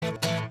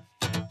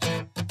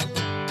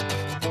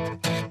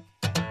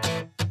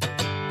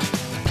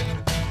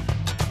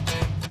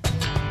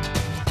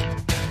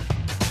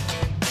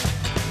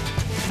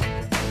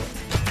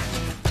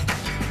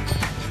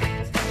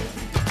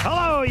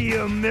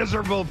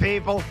miserable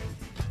people.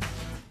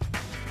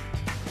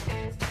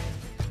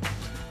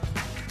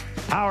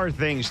 How are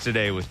things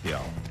today with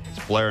y'all?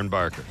 It's Blair and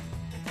Barker.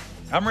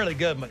 I'm really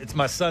good. It's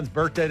my son's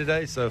birthday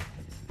today, so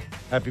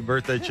happy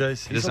birthday,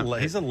 Chase. He's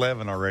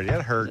 11 already.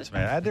 That hurts,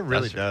 man. It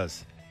really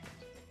does.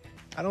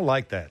 I don't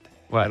like that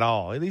at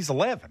all. He's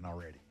 11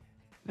 already.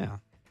 Yeah.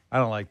 I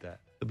don't like that.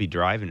 He'll be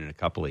driving in a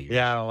couple of years.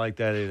 Yeah, I don't like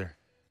that either.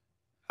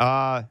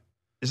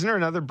 Isn't there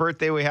another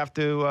birthday we have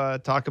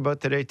to talk about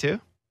today, too?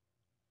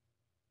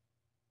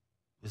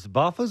 Is it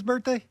Boffo's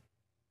birthday?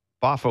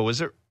 Boffo,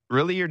 was it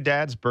really your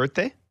dad's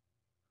birthday?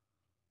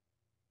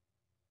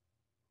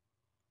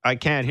 I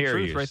can't hear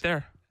you. Right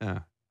there.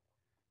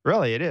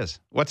 Really, it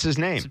is. What's his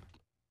name?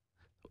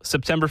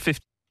 September 15th.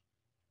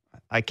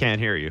 I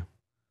can't hear you.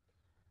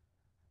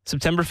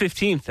 September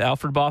 15th,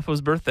 Alfred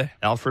Boffo's birthday.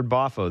 Alfred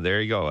Boffo. There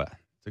you go.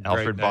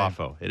 Alfred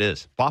Boffo. It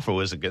is. Boffo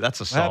is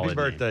that's a solid Happy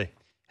birthday. Name.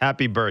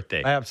 Happy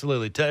birthday.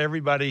 Absolutely. To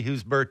everybody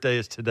whose birthday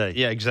is today.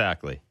 Yeah,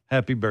 exactly.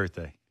 Happy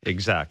birthday.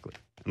 Exactly.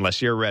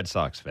 Unless you're a Red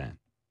Sox fan.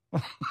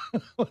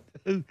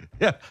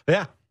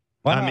 Yeah.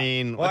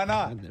 Why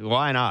not?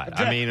 Why not?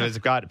 I mean, it's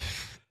got...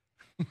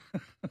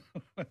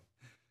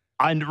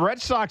 And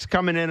Red Sox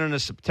coming in on a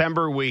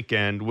September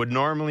weekend would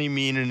normally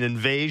mean an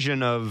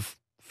invasion of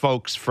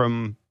folks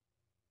from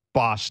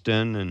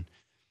Boston and,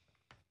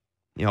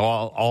 you know,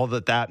 all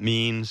that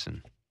means.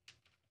 And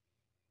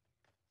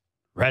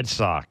Red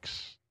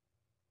Sox,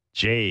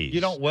 Jays. You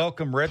don't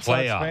welcome Red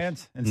Sox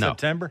fans in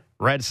September?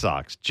 Red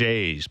Sox,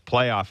 Jays,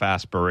 playoff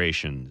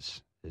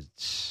aspirations.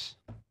 It's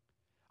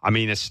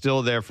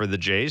still there for the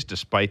Jays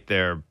despite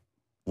their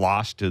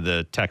loss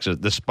to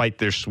despite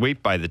their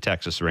sweep by the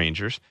Texas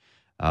Rangers.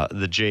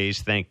 The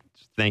Jays, thanks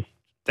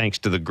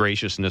to the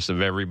graciousness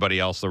of everybody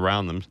else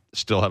around them,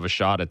 still have a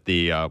shot at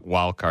the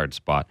wild card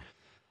spot.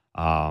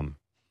 The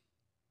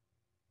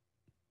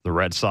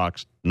Red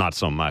Sox, not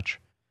so much,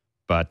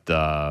 but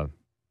the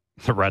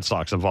Red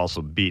Sox have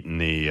also beaten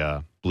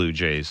the Blue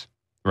Jays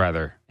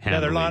rather handily. Yeah,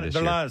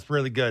 their line is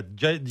really good.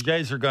 The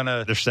Jays are going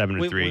to... They're 7-3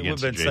 against the Jays.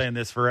 We've been saying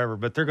this forever,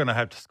 but they're going to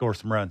have to score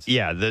some runs.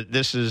 Yeah,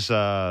 this is... 2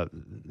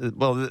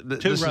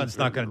 runs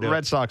not going to do it.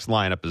 Red Sox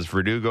lineup is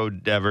Verdugo,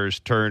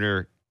 Devers,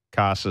 Turner,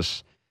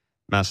 Casas,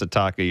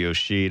 Masataka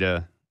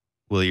Yoshida,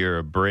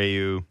 Wilyer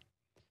Abreu,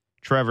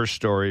 Trevor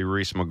Story,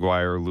 Reese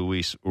McGuire,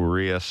 Luis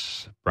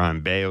Urias,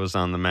 Brian Bayo's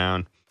on the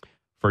mound.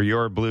 For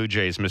your Blue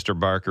Jays, Mr.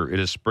 Barker, it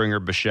is Springer,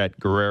 Bichette,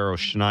 Guerrero,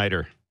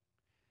 Schneider,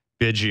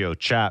 Biggio,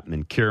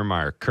 Chapman,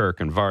 Kiermaier, Kirk,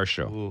 and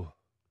Varsho. Ooh.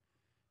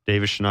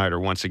 Davis Schneider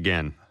once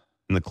again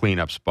in the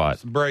cleanup spot.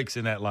 Some breaks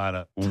in that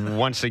lineup.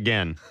 Once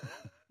again,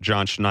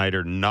 John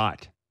Schneider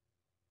not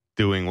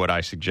doing what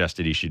I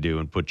suggested he should do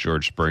and put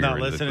George Springer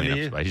in the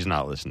cleanup spot. He's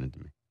not listening to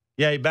me.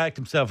 Yeah, he backed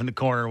himself in the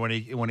corner when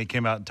he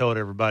came out and told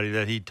everybody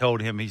that he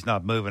told him he's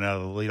not moving out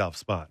of the leadoff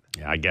spot.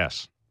 Yeah, I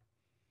guess.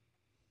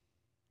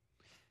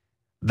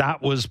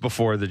 That was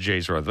before the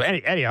Jays were.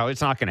 Anyhow,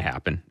 it's not going to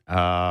happen.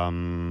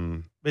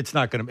 It's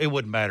not going to. It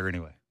wouldn't matter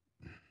anyway.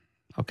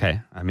 Okay.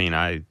 I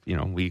mean,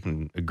 we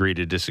can agree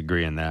to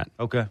disagree on that.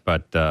 Okay.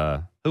 But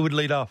who would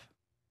lead off?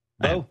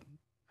 Bo?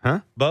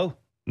 Bo?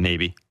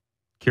 Maybe.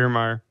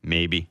 Kiermaier?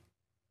 Maybe.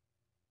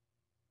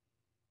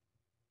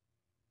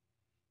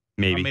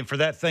 I mean, for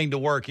that thing to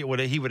work, he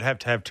would have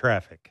to have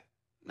traffic.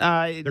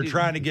 They're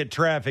trying to get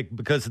traffic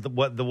because of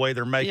the way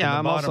they're making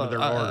the bottom of their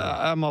order.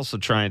 I'm also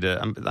trying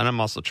to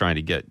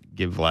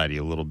give Vladdy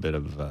a little bit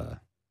of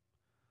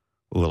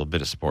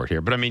support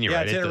here. But I mean, you're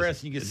right. It's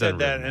interesting you said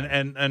that.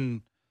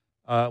 And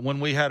when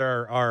we had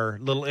our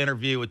little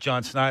interview with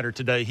John Snyder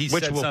today,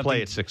 which we'll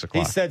play at 6:00.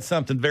 He said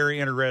something very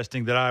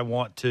interesting that I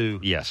want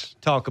to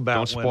talk about.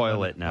 Don't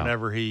spoil it now.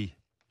 Whenever he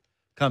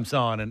comes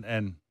on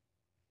and.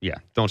 Yeah,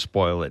 don't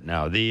spoil it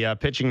now. The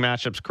pitching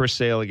matchups, Chris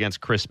Sale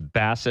against Chris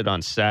Bassett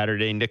on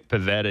Saturday, Nick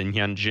Pivetta and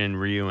Hyunjin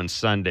Ryu on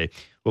Sunday.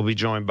 We'll be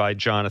joined by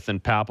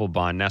Jonathan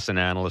Papelbon, NESN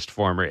analyst,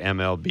 former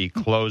MLB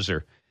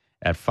closer,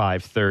 at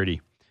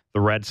 5:30. The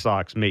Red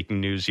Sox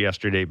making news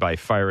yesterday by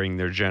firing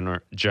their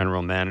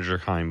general manager,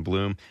 Chaim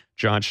Bloom.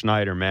 John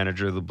Schneider,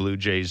 manager of the Blue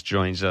Jays,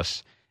 joins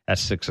us at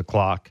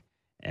 6:00.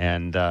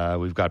 And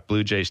we've got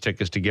Blue Jays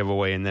tickets to give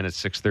away. And then at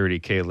 6:30,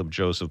 Caleb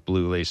Joseph,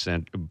 Blue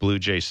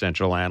Jays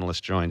Central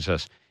analyst, joins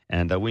us.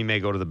 And we may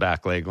go to the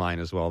back leg line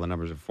as well. The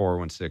numbers are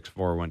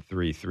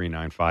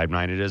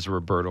 416-413-3959. It is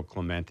Roberto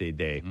Clemente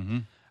Day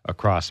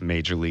across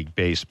Major League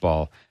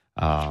Baseball.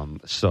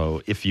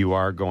 So if you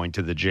are going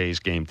to the Jays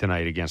game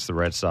tonight against the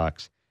Red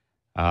Sox,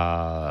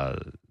 pay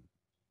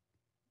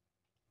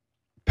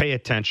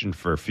attention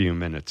for a few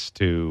minutes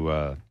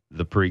to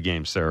the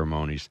pregame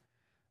ceremonies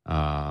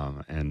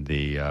and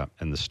the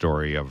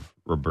story of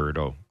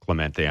Roberto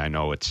Clemente. I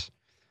know it's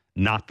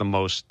not the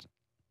most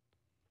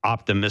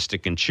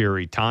optimistic and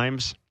cheery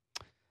times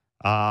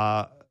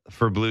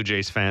for Blue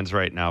Jays fans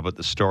right now, but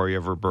the story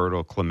of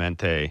Roberto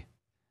Clemente,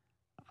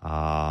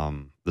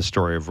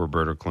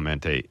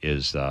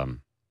 is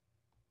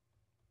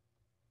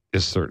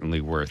certainly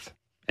worth,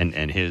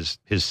 and his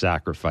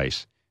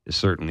sacrifice is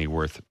certainly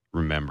worth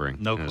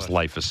remembering. And his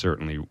life is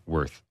certainly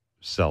worth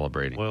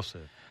celebrating. Well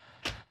said.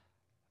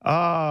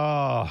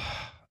 Oh,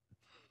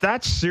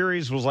 That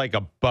series was like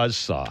a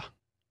buzzsaw.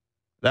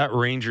 That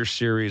Rangers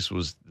series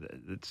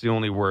it's the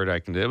only word I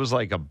can do. It was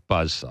like a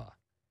buzzsaw.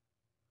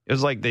 It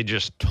was like they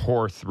just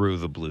tore through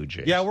the Blue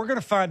Jays. Yeah, we're going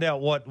to find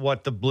out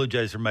what the Blue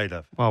Jays are made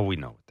of. Well, we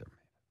know what they're made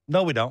of.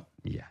 No, we don't.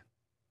 Yeah.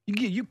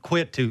 You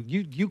quit too.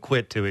 You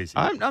quit too easy.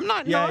 I'm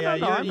not. Yeah,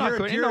 no, I'm not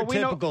quitting. You're a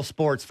typical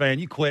sports fan.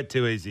 You quit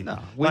too easy. No,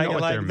 we know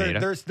what they're made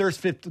of. There's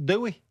 50.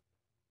 Do we?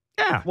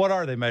 Yeah. What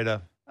are they made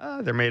of?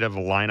 They're made of a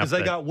lineup.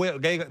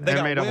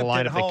 They're made of a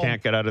lineup that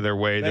can't get out of their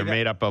way. They're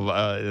made up of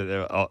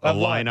a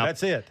lineup.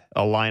 That's it.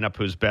 A lineup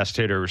whose best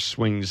hitter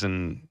swings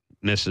and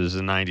misses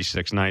a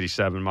 96,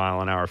 97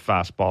 mile an hour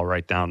fastball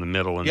right down the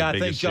middle. In I the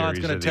think John's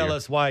going to tell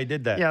us why he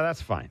did that. Yeah,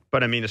 that's fine.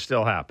 But I mean, it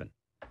still happened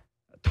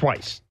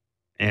twice.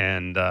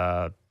 And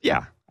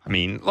yeah, I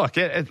mean, look,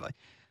 like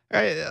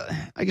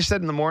I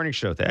said in the morning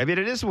show today, I mean,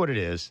 it is what it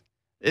is.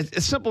 It's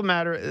a simple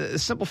matter. The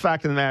simple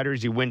fact of the matter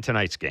is you win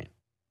tonight's game.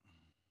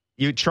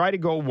 You try to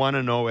go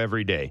 1-0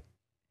 every day.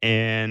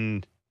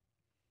 And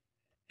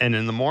in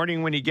the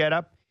morning when you get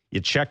up, you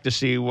check to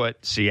see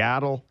what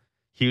Seattle,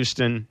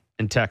 Houston,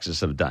 and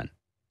Texas have done.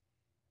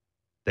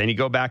 Then you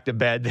go back to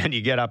bed. Then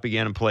you get up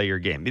again and play your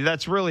game.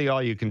 That's really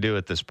all you can do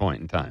at this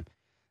point in time.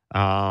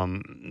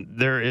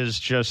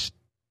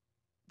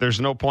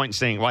 There's no point in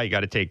saying, well, you got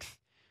to take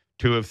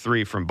 2 of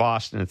 3 from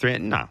Boston and 3.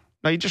 No,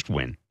 you just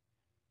win.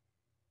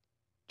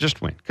 Just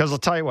win. Because I'll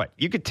tell you what,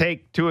 you could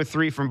take 2 or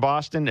 3 from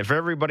Boston. If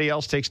everybody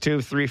else takes 2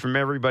 or 3 from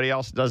everybody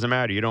else, it doesn't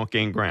matter. You don't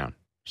gain ground.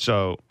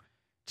 So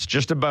it's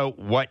just about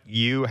what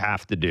you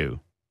have to do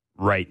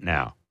right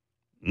now,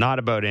 not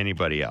about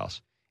anybody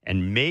else.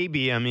 And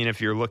maybe, I mean,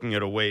 if you're looking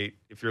at a way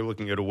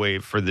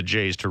for the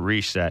Jays to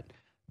reset,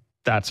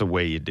 that's a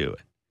way you do it.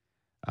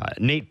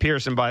 Nate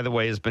Pearson, by the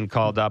way, has been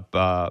called up.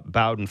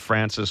 Bowden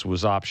Francis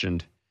was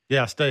optioned.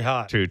 Yeah, stay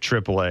hot. To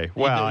AAA.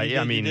 Well,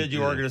 you did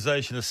your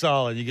organization a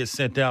solid. You get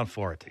sent down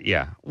for it.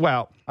 Yeah.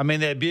 Well, I mean,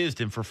 they abused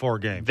him for 4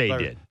 games. They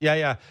did.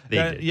 Yeah. They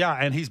did. Yeah,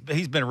 and he's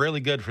been really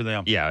good for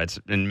them. Yeah,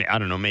 and I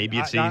don't know. Maybe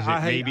it's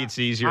easier. Maybe it's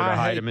easier to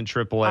hide him in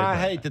AAA. I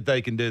hate that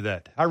they can do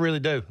that. I really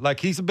do. Like,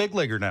 he's a big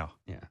leaguer now.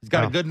 Yeah. He's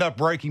got a good enough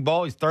breaking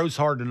ball. He throws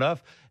hard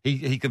enough.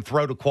 He can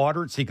throw to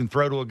quadrants. He can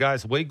throw to a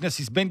guy's weakness.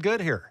 He's been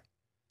good here.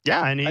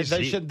 Yeah, and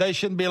they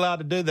shouldn't be allowed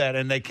to do that,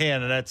 and they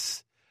can, and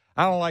that's.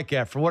 I don't like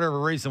that. For whatever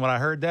reason, when I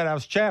heard that, I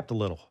was chapped a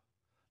little.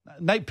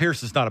 Nate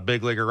Pearson's not a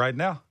big leaguer right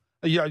now.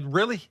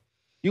 Really?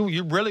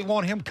 You really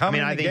want him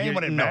coming in the game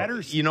when it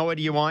matters? You know what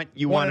you want?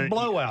 You want a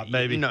blowout,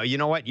 baby. No, you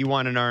know what? You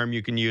want an arm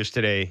you can use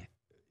today,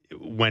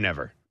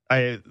 whenever.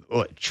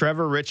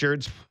 Trevor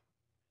Richards,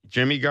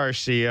 Jimmy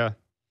Garcia,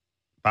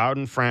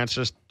 Bowden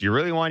Francis. Do you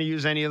really want to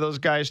use any of those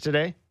guys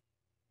today?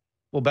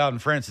 Well, Bowden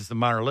Francis, the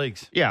minor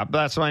leagues. Yeah, but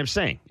that's what I'm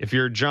saying. If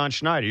you're John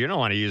Schneider, you don't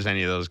want to use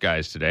any of those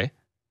guys today.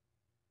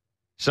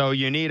 So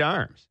you need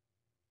arms.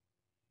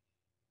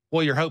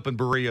 Well, you're hoping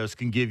Barrios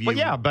can give you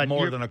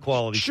more than a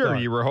quality start. Sure,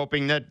 you were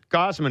hoping that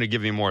Gausman would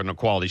give you more than a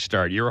quality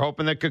start. You were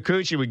hoping that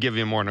Kikuchi would give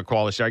you more than a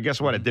quality start.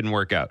 Guess what? It didn't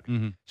work out.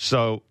 Mm-hmm.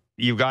 So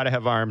you've got to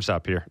have arms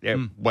up here.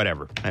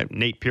 Whatever.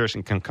 Nate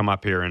Pearson can come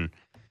up here and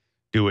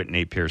do it,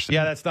 Nate Pearson.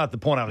 Yeah, that's not the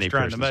point I was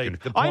trying to make.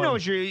 I know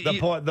what you're...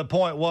 The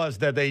point was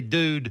that a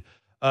dude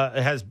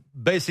has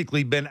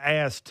basically been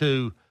asked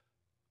to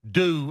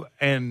do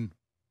and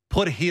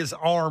put his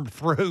arm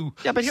through.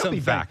 Yeah, but he'll be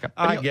back up.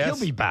 I guess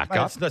he'll be back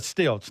up.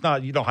 It's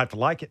not. You don't have to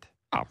like it.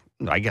 Oh,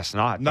 I guess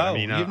not. No, I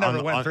mean, you've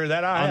never went through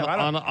that.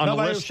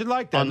 Nobody should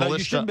like that. You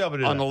shouldn't be able to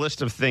do that. On the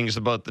list of things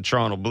about the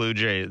Toronto Blue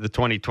Jays, the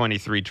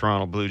 2023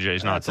 Toronto Blue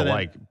Jays, not to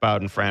like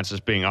Bowden Francis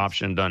being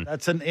optioned on.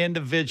 That's an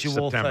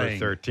individual September thing.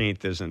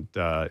 13th isn't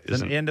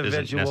an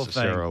individual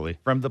necessarily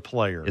thing from the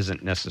player.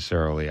 Isn't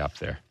necessarily up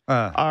there.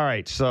 All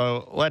right,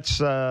 so let's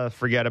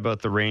forget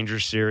about the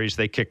Rangers series.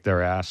 They kicked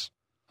their ass.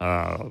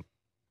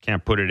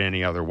 Can't put it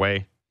any other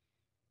way.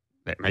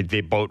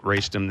 They boat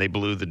raced them. They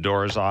blew the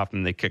doors off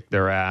them. They kicked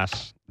their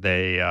ass.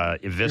 They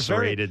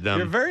eviscerated them.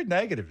 You're very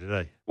negative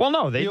today. Well,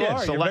 no, they did.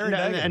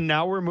 And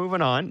now we're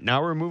moving on.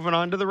 Now we're moving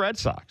on to the Red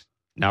Sox.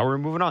 Now we're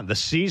moving on. The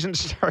season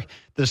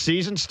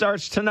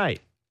starts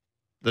tonight.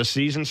 The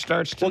season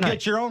starts tonight. Well,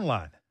 get your own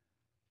line.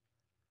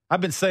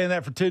 I've been saying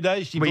that for 2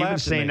 days. You've been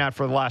saying that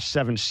for the last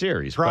 7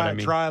 series. Try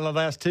the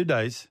last 2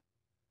 days.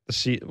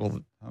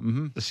 The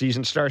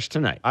season starts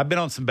tonight. I've been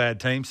on some bad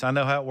teams. I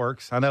know how it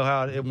works. I know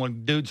how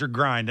when dudes are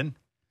grinding,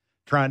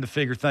 trying to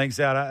figure things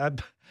out.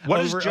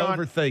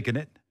 Overthinking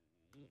it.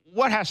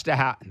 What has to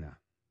happen?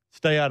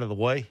 Stay out of the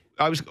way.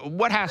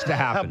 What has to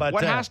happen?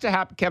 What has to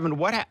happen, Kevin?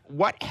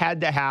 What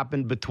had to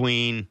happen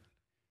between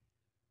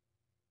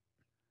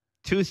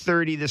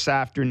 2:30 this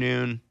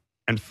afternoon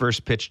and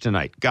first pitch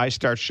tonight? Guys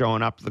start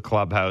showing up at the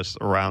clubhouse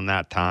around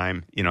that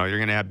time. You know, you're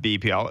going to have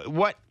BPL.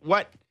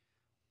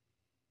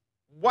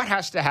 What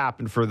has to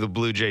happen for the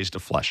Blue Jays to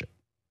flush it?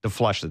 To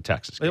flush the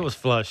Texas game? It was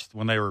flushed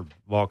when they were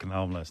walking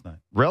home last night.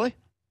 Really?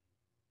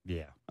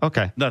 Yeah.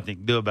 Okay. Nothing you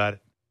can do about it.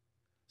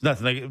 There's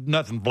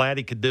nothing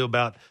Vladdy could do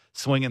about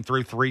swinging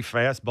through 3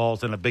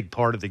 fastballs in a big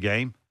part of the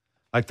game.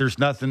 Like there's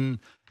nothing,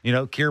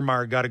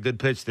 Kiermaier got a good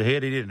pitch to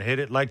hit. He didn't hit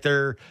it. Like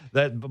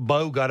that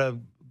Bo got a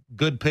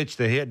good pitch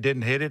to hit,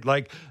 didn't hit it.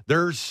 Like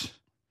there's,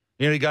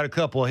 he got a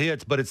couple of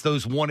hits, but it's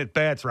those one at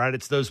bats, right?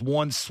 It's those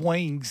one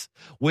swings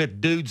with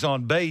dudes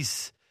on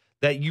base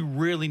that you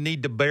really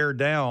need to bear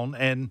down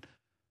and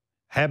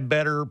have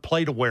better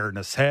plate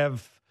awareness,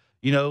 have,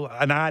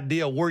 an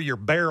idea where your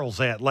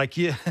barrel's at. Like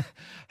you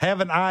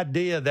have an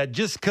idea that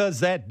just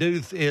because that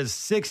dude is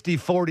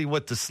 60-40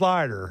 with the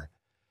slider,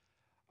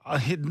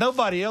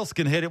 nobody else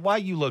can hit it. Why are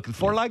you looking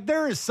for? Like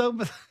there is so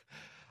much.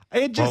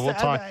 We'll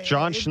talk.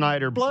 John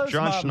Schneider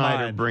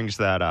brings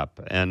that up,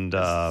 and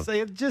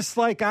it's just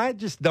like I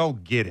just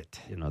don't get it.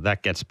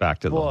 That gets back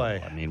to the whole,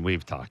 I mean,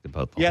 we've talked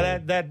about the whole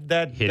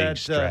that hitting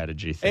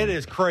strategy thing. It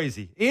is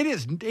crazy. It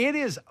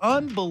is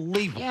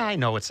unbelievable. Yeah, I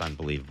know it's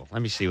unbelievable.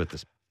 Let me see what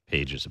this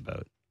page is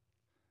about.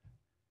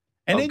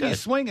 And then you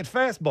swing at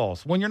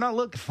fastballs when you're not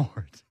looking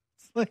for it.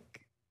 It's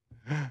like,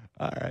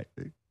 all right.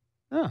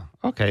 Oh,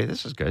 okay.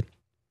 This is good.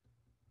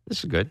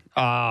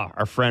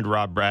 Our friend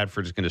Rob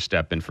Bradford is going to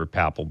step in for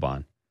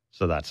Papelbon,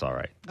 so that's all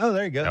right. Oh,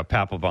 there you go.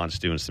 Papelbon's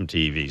doing some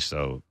TV,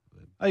 so.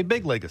 Hey,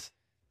 big leaguers.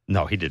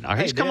 No, he didn't.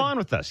 He's come on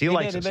with us. He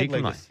likes us.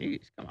 Come on.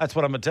 That's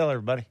what I'm going to tell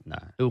everybody. Nah.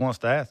 Who wants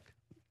to ask?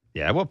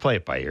 Yeah, we'll play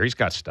it by ear. He's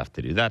got stuff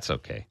to do. That's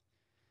okay.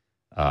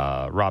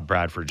 Rob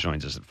Bradford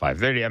joins us at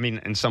 5:30. I mean,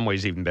 in some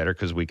ways even better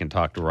because we can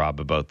talk to Rob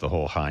about the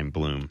whole Chaim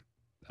Bloom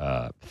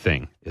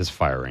thing, his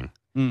firing,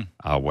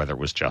 whether it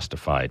was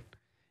justified.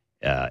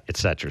 Et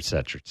cetera, et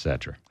cetera, et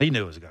cetera. He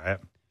knew it was going to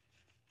happen.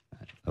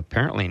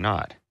 Apparently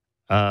not.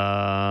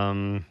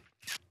 You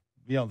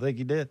don't think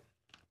he did?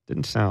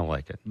 Didn't sound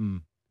like it. I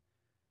mean,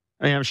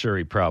 I'm sure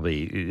he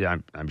probably.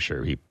 I'm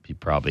sure he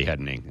probably had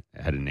an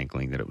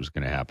inkling that it was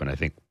going to happen. I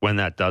think when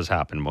that does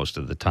happen, most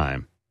of the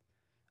time,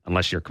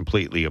 unless you're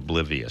completely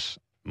oblivious,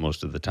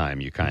 most of the time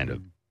you kind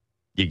of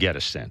you get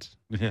a sense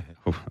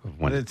of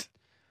when it's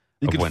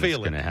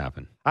going to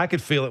happen. I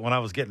could feel it when I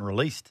was getting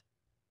released.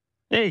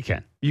 Yeah, you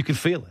can. You can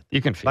feel it.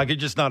 You can feel like you're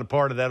just not a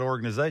part of that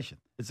organization.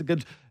 It's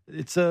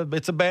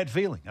a bad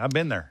feeling. I've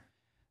been there.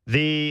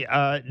 The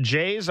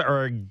Jays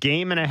are a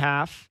game and a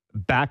half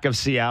back of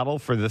Seattle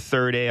for the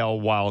third AL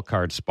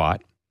wildcard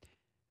spot.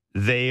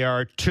 They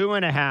are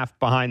 2.5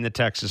 behind the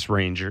Texas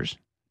Rangers.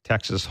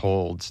 Texas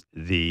holds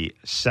the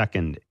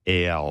second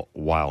AL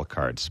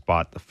wildcard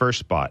spot. The first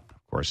spot,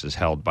 of course, is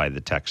held by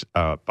the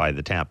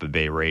Tampa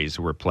Bay Rays,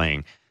 who are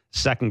playing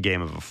second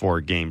game of a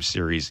 4-game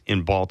series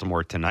in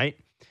Baltimore tonight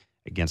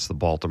against the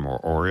Baltimore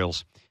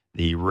Orioles.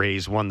 The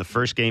Rays won the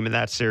first game of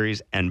that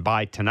series, and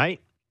by tonight,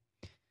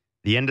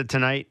 the end of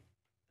tonight,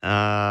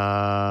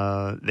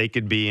 they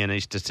could be in a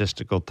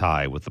statistical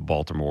tie with the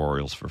Baltimore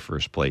Orioles for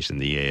first place in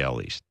the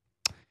AL East.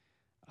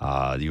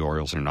 The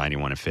Orioles are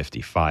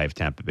 91-55.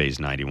 Tampa Bay's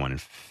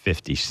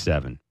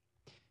 91-57,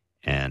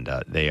 and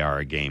they are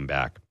a game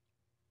back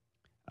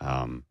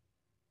of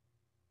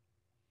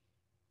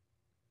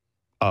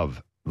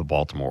the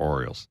Baltimore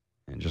Orioles.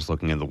 And just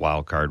looking at the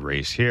wild card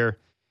race here,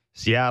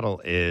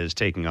 Seattle is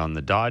taking on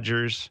the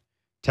Dodgers.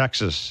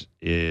 Texas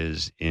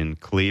is in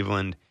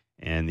Cleveland,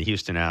 and the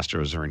Houston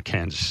Astros are in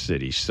Kansas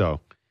City. So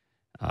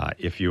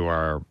if you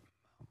are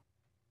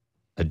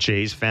a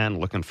Jays fan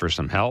looking for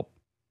some help,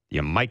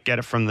 you might get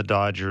it from the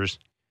Dodgers.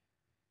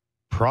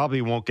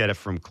 Probably won't get it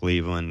from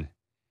Cleveland.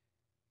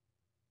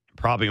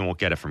 Probably won't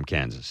get it from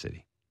Kansas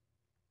City.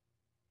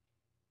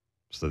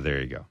 So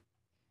there you go.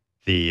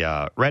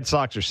 The Red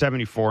Sox are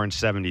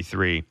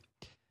 74-73.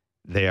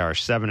 They are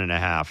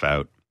 7.5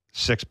 out,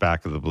 6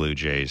 back of the Blue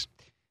Jays.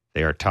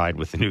 They are tied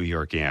with the New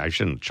York Yankees. I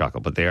shouldn't chuckle,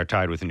 but they are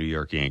tied with the New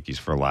York Yankees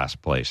for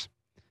last place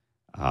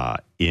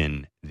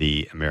in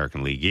the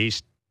American League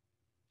East.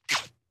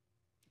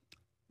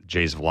 The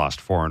Jays have lost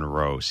 4 in a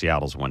row.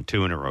 Seattle's won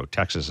 2 in a row.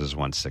 Texas has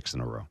won 6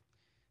 in a row.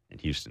 And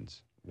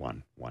Houston's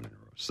won 1 in a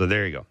row. So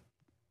there you go.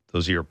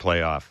 Those are your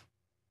playoff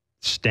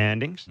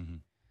standings.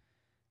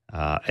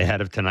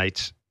 Ahead of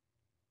tonight's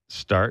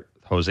start,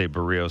 Jose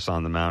Barrios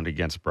on the mound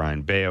against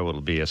Brian Bayo.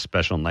 It'll be a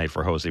special night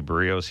for Jose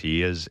Barrios.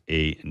 He is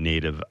a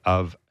native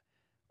of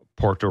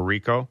Puerto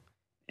Rico,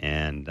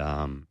 and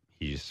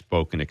he's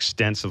spoken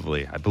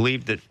extensively. I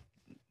believe that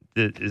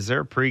is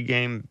there a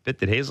pregame bit?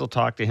 Did Hazel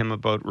talk to him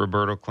about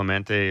Roberto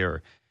Clemente?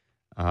 Or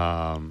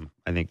I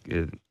think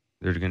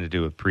they're going to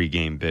do a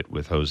pregame bit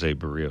with Jose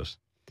Barrios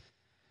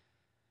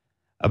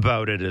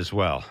about it as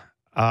well.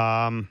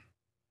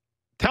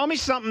 Tell me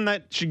something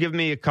that should give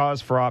me a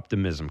cause for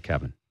optimism,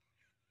 Kevin.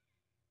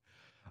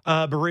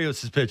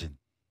 Barrios is pitching.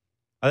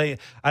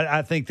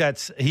 I think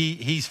that's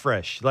he's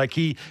fresh. Like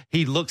he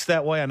looks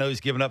that way. I know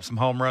he's given up some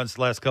home runs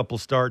the last couple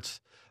of starts.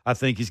 I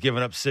think he's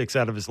given up 6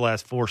 out of his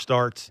last 4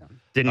 starts.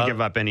 Didn't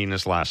give up any in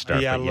his last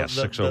start, but yes,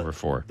 6 over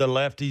 4. The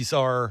lefties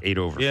are 8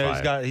 over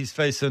 5. He's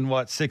facing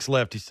 6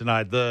 lefties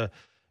tonight.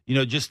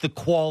 Just the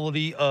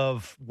quality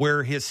of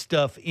where his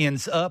stuff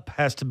ends up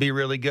has to be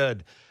really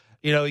good.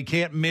 He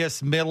can't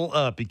miss middle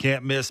up. He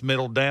can't miss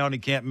middle down. He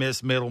can't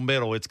miss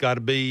middle. It's got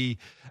to be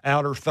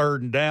outer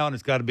third and down.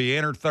 It's got to be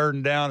inner third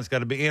and down. It's got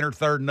to be inner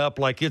third and up.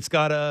 Like there's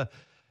got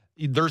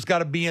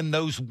to be in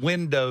those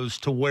windows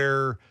to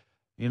where,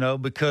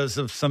 because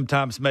of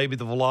sometimes maybe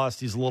the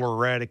velocity is a little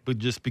erratic, but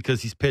just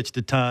because he's pitched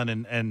a ton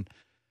and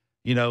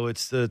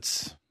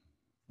it's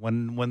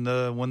when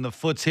the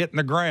foot's hitting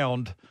the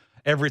ground,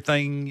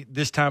 everything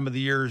this time of the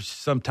year is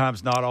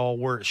sometimes not all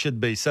where it should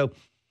be. So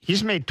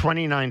he's made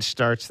 29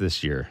 starts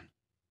this year.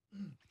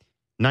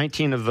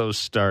 19 of those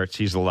starts,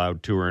 he's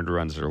allowed 2 earned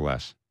runs or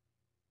less.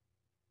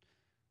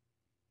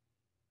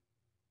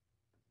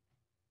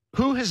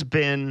 Who has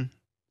been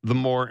the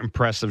more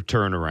impressive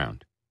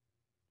turnaround?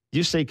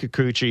 You say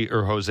Kikuchi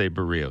or Jose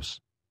Barrios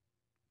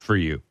for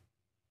you?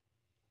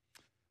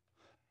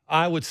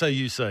 I would say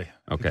you say.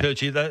 Okay.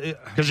 Kikuchi.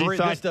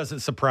 This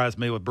doesn't surprise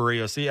me with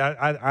Barrios. See,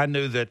 I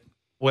knew that,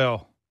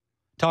 well,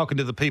 talking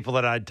to the people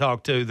that I'd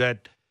talked to,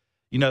 that,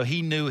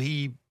 he knew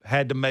he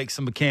had to make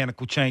some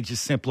mechanical changes,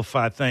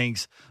 simplify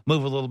things,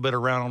 move a little bit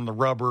around on the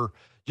rubber,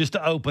 just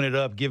to open it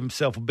up, give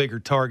himself a bigger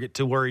target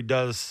to where he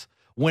does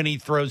when he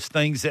throws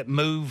things that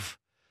move.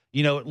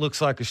 It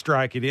looks like a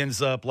strike. It ends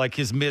up like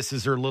his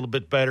misses are a little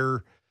bit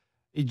better.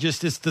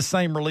 It's the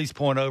same release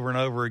point over and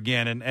over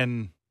again.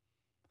 And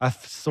I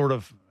sort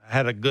of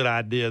had a good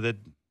idea that,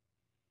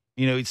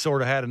 he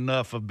sort of had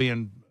enough of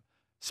being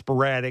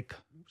sporadic.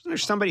 Wasn't there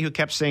somebody who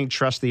kept saying,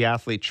 trust the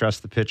athlete,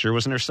 trust the pitcher?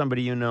 Wasn't there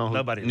somebody who knew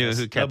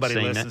who kept nobody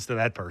saying listens to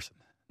that person.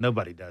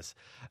 Nobody does.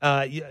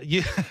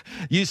 You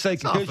say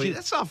Kikuchi.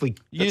 That's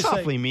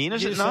awfully mean,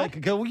 is it not?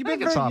 You've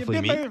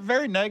been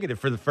very negative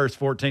for the first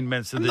 14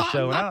 minutes of this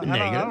show. I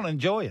don't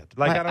enjoy it.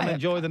 I don't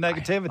enjoy the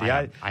negativity.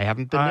 I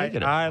haven't been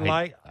negative.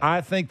 I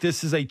think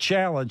this is a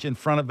challenge in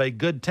front of a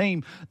good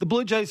team. The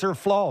Blue Jays are a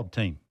flawed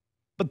team,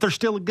 but they're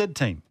still a good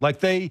team.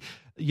 They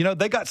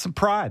got some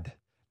pride.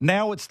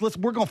 Now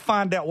we're going to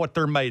find out what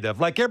they're made of.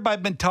 Like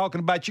everybody's been talking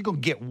about, you're going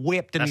to get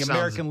whipped in the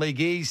American League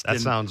East. That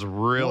sounds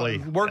really.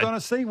 We're going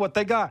to see what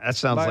they got. That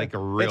sounds like a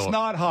real. It's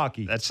not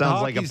hockey. That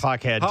sounds like a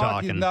puckhead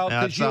talking. No,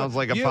 that sounds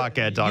like a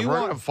puckhead talking. We're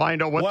going to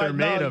find out what they're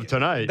made of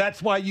tonight.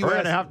 That's why we're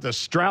going to have to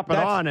strap it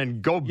on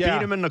and go beat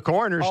them in the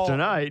corners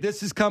tonight.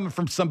 This is coming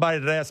from somebody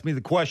that asked me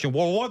the question.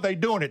 Well, what are they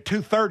doing at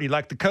 2:30?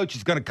 Like the coach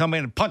is going to come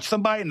in and punch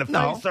somebody in the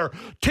face or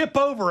tip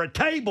over a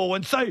table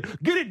and say,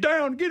 "Get it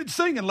down, get it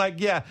singing."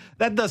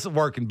 That doesn't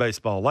work in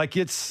baseball.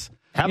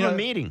 Have a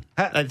meeting.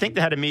 I think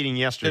they had a meeting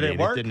yesterday. Did it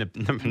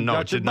work? No,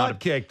 it did not.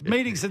 Kicked.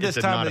 Meetings at this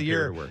time of the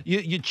year,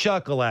 you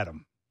chuckle at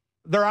them.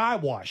 They're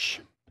eyewash.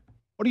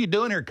 What are you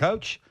doing here,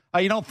 Coach?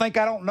 You don't think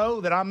I don't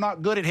know that I'm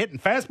not good at hitting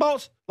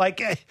fastballs?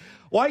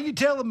 Why are you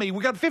telling me?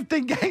 We got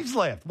 15 games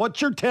left. What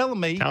you're telling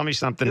me? Tell me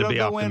something to be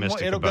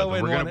optimistic about.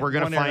 We're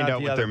going to find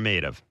out what they're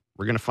made of.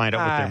 We're going to find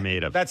out what they're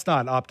made of. That's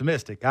not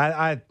optimistic.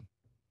 What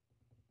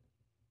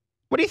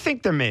do you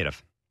think they're made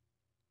of?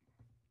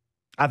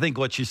 I think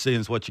what you're seeing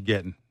is what you're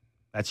getting.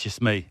 That's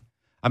just me.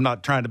 I'm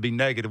not trying to be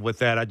negative with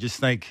that. I just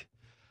think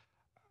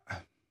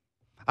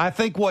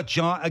what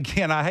John,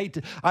 again, I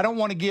don't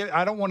want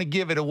to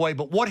give it away,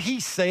 but what he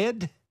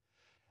said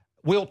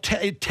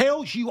it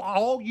tells you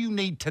all you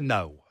need to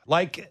know.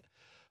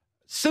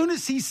 Soon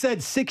as he said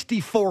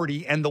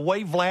 60-40 and the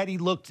way Vladdy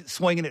looked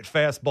swinging at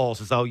fastballs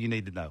is all you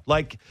need to know.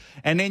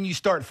 And then you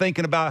start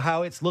thinking about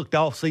how it's looked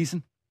all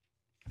season.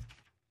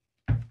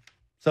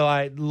 So,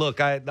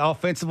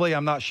 offensively,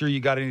 I'm not sure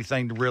you got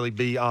anything to really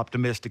be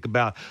optimistic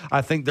about.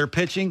 I think their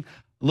pitching,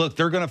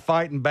 they're going to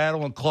fight and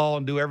battle and claw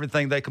and do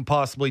everything they can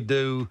possibly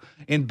do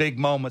in big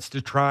moments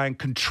to try and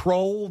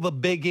control the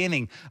big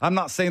inning. I'm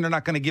not saying they're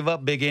not going to give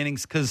up big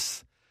innings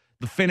because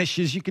the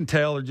finishes, you can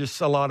tell, are just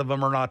a lot of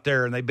them are not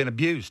there, and they've been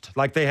abused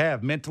like they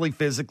have mentally,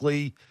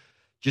 physically,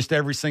 just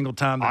every single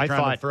time they're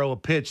trying to throw a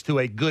pitch to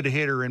a good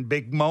hitter in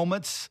big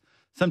moments.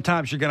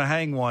 Sometimes you're going to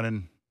hang one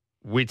and –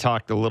 we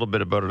talked a little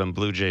bit about it on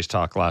Blue Jays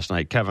Talk last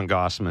night. Kevin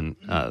Gossman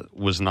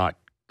was not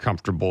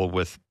comfortable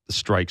with the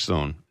strike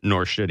zone,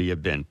 nor should he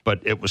have been. But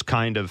it was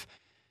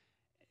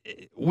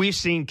we've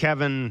seen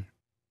Kevin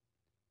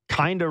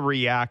kind of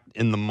react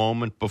in the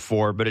moment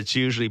before, but it's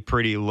usually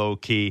pretty low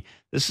key.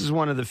 This is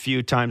one of the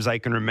few times I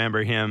can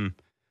remember him.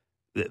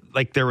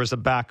 There was a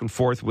back and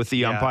forth with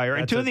the umpire.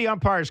 And to the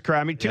umpire's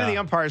credit,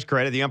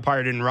 the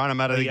umpire didn't run him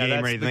out of the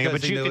game or anything.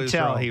 But you could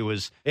tell he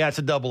was. Yeah, it's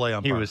a double-A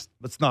umpire.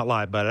 Let's not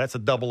lie about it. That's a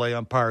double-A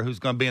umpire who's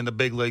going to be in the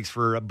big leagues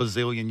for a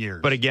bazillion years.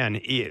 But again,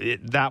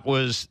 that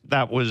was.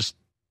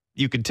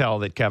 You could tell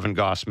that Kevin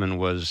Gossman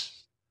was.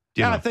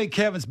 I think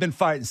Kevin's been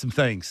fighting some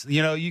things.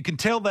 You can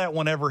tell that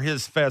whenever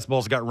his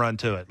fastballs got run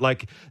to it.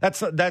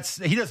 That's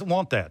he doesn't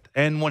want that.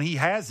 And when he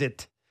has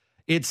it,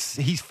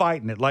 he's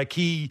fighting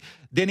it.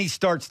 Then he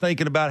starts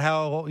thinking about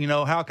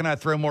how can I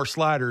throw more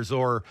sliders,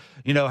 or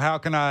how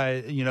can I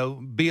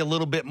be a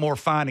little bit more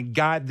fine and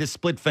guide this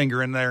split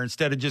finger in there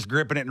instead of just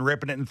gripping it and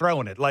ripping it and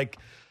throwing it.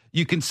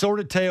 You can sort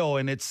of tell,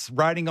 and it's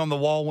writing on the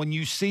wall when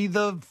you see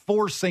the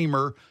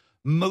four-seamer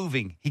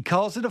moving. He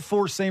calls it a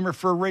four-seamer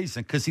for a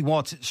reason, because he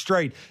wants it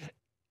straight.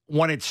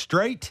 When it's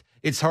straight,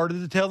 it's harder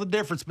to tell the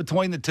difference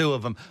between the two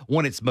of them.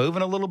 When it's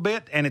moving a little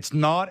bit and it's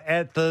not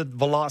at the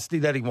velocity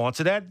that he wants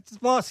it at, the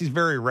velocity is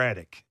very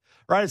erratic,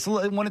 right?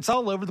 When it's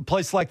all over the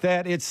place like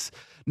that, it's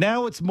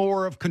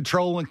more of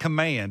control and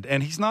command,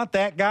 and he's not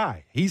that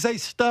guy. He's a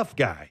stuff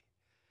guy.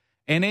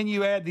 And then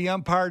you add the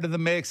umpire to the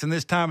mix, and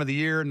this time of the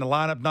year, and the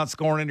lineup not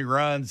scoring any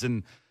runs,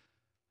 and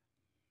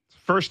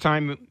first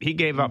time he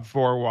gave up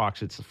 4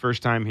 walks. It's the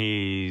first time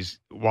he's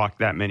walked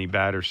that many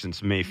batters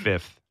since May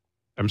 5th.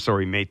 I'm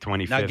sorry, May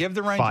 25th. Now give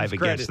the Rangers 5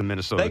 credit. against the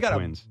Minnesota Twins.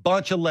 They got a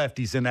bunch of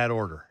lefties in that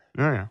order.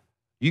 Oh, yeah.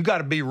 You got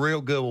to be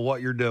real good with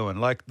what you're doing.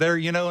 Like they're,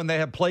 and they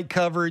have plate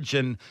coverage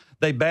and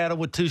they battle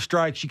with 2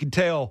 strikes. You can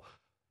tell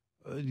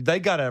they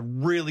got a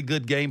really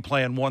good game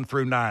plan 1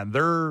 through 9.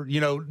 They're,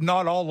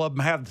 not all of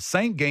them have the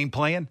same game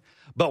plan,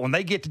 but when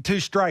they get to 2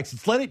 strikes,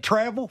 it's let it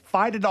travel,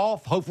 fight it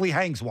off, hopefully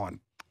hangs one.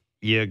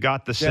 You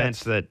got the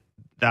sense that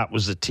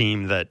was a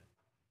team that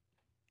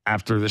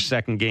after the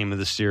second game of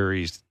the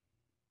series,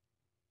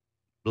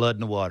 blood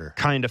in the water,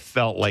 kind of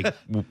felt like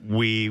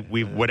we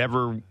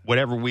whatever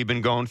we've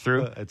been going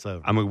through, it's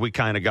over. I mean, we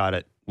kind of got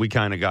it. We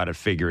kind of got it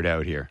figured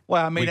out here.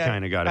 Well, I mean, we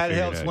kind of got it figured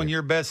out. That helps when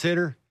your best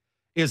hitter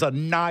is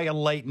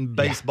annihilating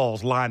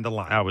baseballs line to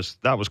line.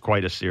 That was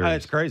quite a series.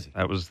 That's crazy.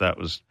 That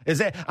was.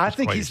 I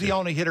think he's the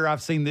only hitter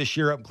I've seen this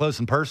year up close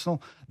and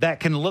personal that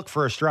can look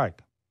for a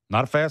strike.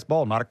 Not a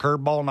fastball, not a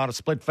curveball, not a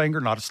split finger,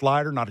 not a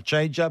slider, not a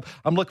changeup.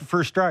 I'm looking for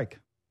a strike.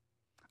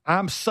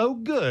 I'm so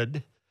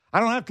good.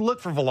 I don't have to look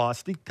for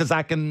velocity because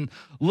I can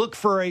look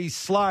for a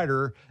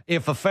slider.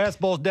 If a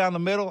fastball's down the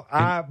middle,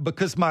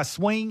 because my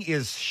swing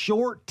is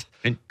short,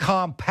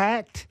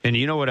 compact. And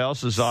you know what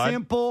else is odd?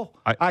 Simple.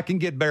 I can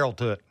get barrel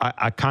to it.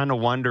 I kind of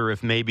wonder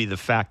if maybe the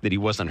fact that he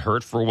wasn't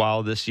hurt for a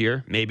while this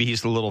year, maybe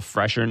he's a little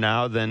fresher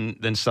now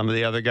than some of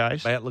the other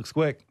guys. Bat looks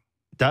quick.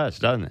 It does,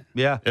 doesn't it?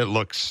 Yeah. It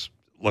looks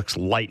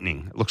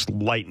lightning. It looks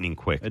lightning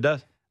quick. It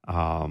does.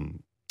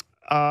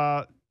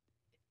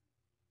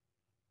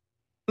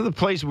 The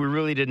plays we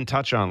really didn't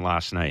touch on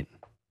last night.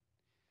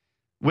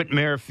 Whit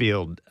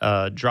Merrifield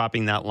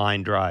dropping that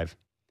line drive.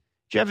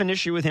 Do you have an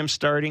issue with him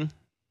starting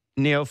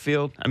in the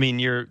outfield? I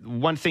mean,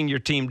 one thing your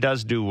team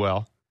does do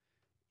well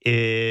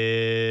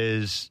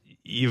is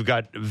you've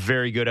got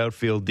very good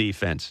outfield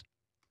defense.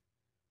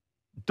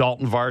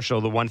 Dalton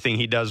Varsho, the one thing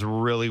he does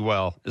really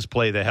well is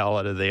play the hell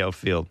out of the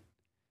outfield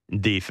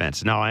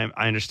defense. Now, I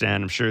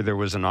understand. I'm sure there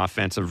was an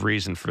offensive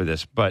reason for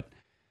this, but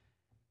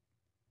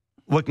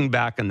looking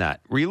back on that,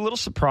 were you a little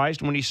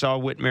surprised when you saw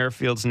Whit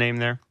Merrifield's name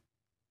there?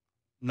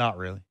 Not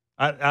really.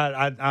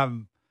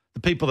 I'm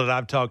the people that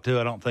I've talked to,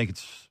 I don't think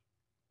it's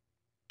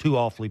too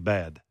awfully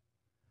bad.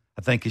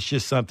 I think it's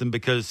just something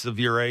because of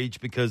your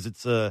age, because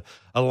it's a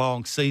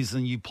long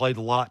season. You played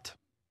a lot.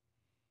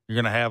 You're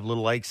going to have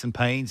little aches and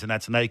pains, and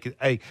that's an ache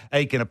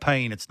and a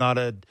pain. It's not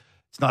a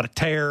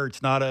tear.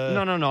 It's not a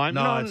no.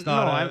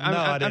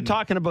 I'm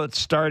talking about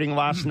starting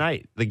last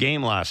night, the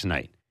game last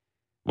night.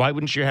 Why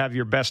wouldn't you have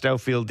your best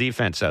outfield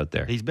defense out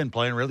there? He's been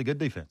playing really good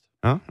defense.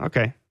 Oh,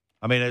 okay.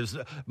 I mean, that was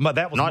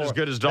not more, as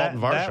good as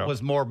Dalton Varsho. That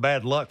was more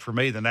bad luck for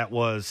me than that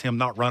was him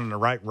not running the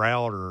right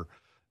route or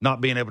not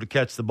being able to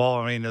catch the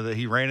ball. I mean,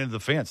 he ran into the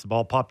fence. The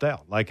ball popped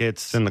out. Like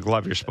it's in the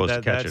glove. You're supposed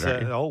to catch it,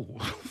 aren't you?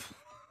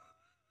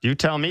 You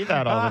tell me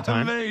that all the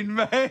time. I mean,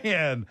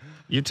 man.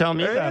 You tell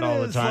me that all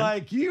the time. It's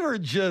like you are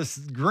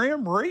just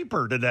Grim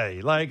Reaper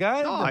today. Like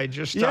I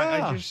just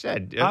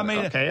said. I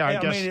mean, okay. I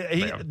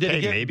guess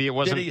maybe it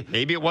wasn't.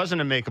 Maybe it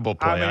wasn't a makeable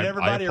play. I mean,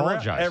 I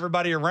apologize.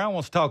 Everybody around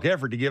wants to talk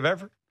effort. To give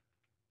effort.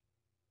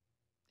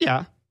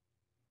 Yeah.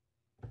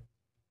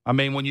 I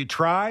mean, when you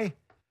try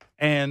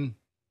and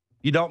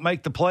you don't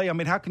make the play, I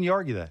mean, how can you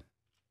argue that?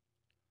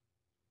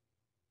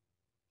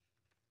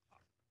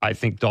 I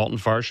think Dalton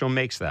Varsho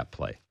makes that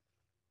play.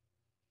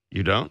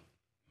 You don't?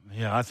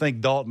 Yeah, I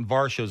think Dalton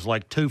Varsho's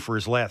like 2 for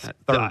his last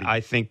 30. I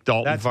think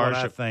Dalton Varsho. What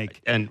I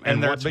think. And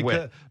what's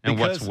Whit? And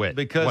what's Whit?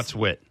 Because what's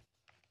Whit?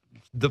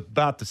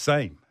 About the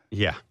same.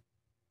 Yeah.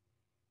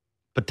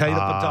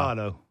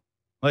 Potato.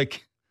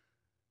 Like.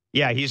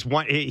 Yeah,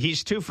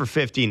 he's 2 for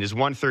 15. Is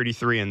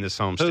 133 in this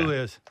homestand. Who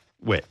is?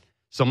 Whit.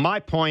 So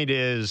my point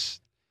is,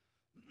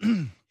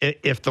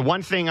 if the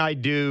one thing I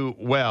do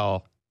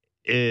well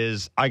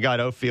is I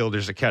got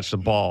outfielders that catch the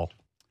ball.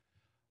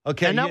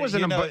 Okay, and that was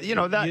an important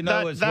part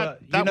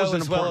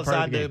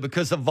I of the game. do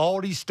because of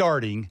Evaldi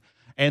starting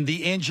and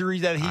the injury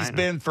that he's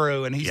been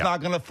through, and he's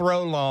not going to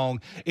throw long.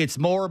 It's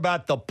more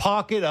about the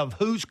pocket of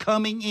who's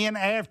coming in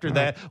after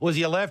that. Was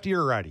he a lefty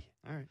or a righty?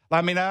 All right.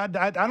 I mean, I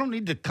don't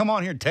need to come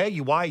on here and tell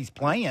you why he's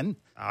playing.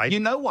 You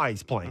know why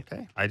he's playing.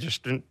 Okay, I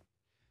just didn't.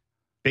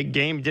 Big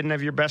game, didn't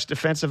have your best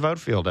defensive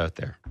outfield out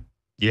there.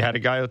 You had a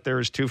guy out there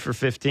who's 2 for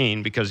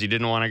 15 because you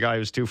didn't want a guy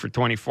who's 2 for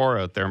 24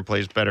 out there and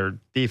plays better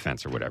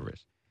defense or whatever it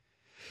is.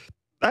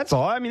 That's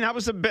all. I mean, that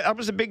was a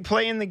big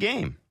play in the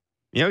game.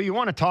 You know, you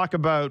want to talk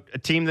about a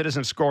team that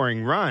isn't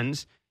scoring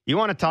runs. You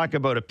want to talk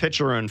about a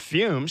pitcher on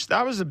fumes.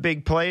 That was a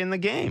big play in the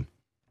game.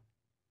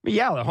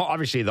 Yeah,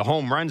 obviously the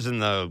home runs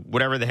and the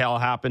whatever the hell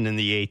happened in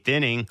the 8th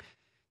inning.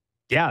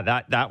 Yeah,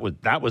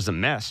 that was a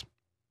mess.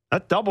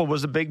 That double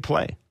was a big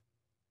play.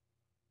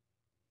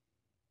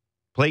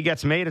 Play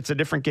gets made, it's a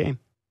different game.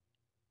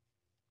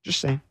 Just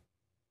saying.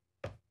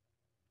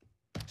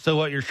 So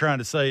what you're trying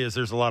to say is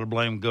there's a lot of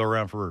blame go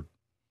around for,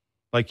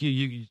 like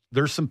you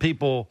there's some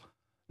people,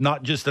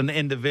 not just an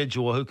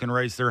individual, who can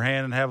raise their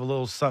hand and have a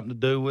little something to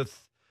do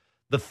with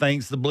the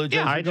things the Blue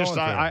Jays are going through.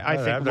 I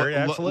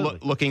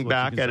think looking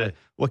back at a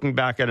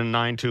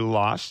 9-2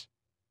 loss,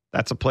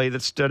 That's a play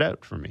that stood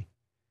out for me.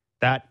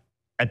 That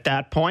at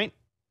that point,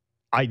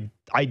 I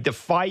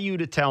defy you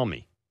to tell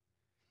me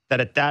that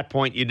at that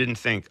point you didn't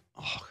think,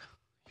 oh,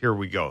 here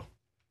we go.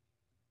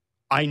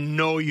 I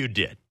know you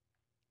did.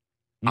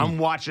 I'm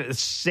watching the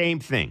same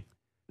thing.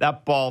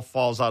 That ball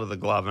falls out of the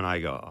glove, and I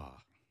go, oh.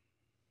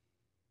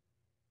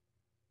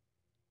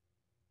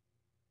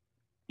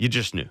 You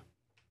just knew.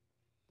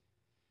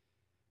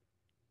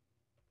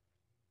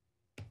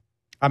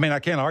 I mean, I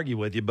can't argue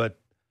with you, but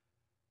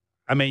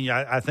I mean,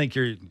 I think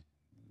you're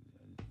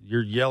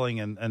yelling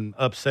and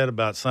upset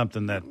about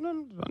something that.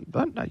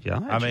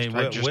 I mean,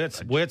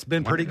 Witt's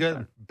been pretty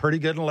good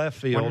in left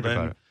field,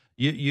 and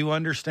you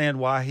understand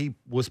why he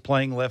was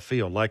playing left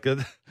field. Like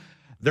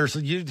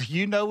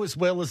you know as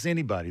well as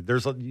anybody.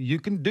 You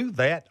can do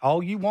that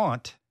all you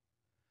want,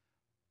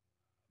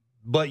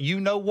 but you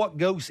know what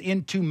goes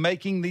into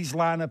making these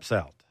lineups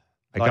out.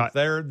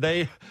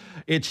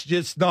 It's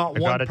just not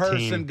one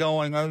person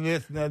going.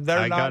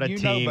 They're not. You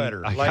know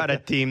better. I got a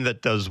team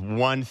that does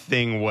one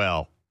thing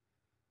well.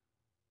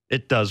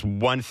 It does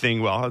one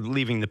thing well.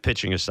 Leaving the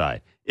pitching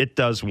aside, it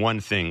does one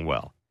thing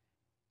well.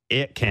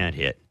 It can't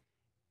hit.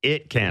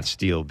 It can't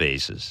steal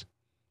bases.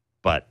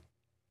 But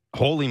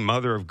holy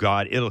mother of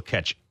God, it'll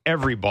catch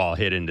every ball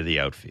hit into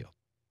the outfield.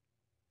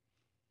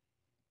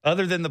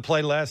 Other than the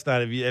play last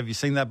night, have you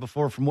seen that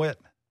before from Witt?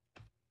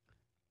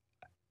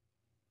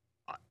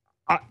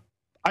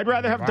 I'd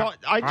rather have Dalton.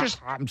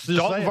 Dalton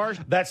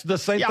Varsho. That's the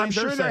same thing. I'm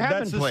sure there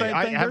have been plays.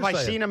 Have I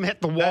seen him hit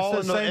the wall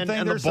and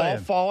the ball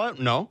fall out?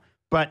 No,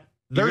 but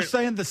they're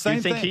saying the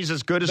same thing. You think he's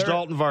as good as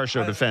Dalton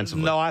Varsho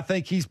defensively? No, I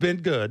think he's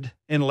been good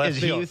in left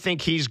field. You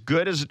think he's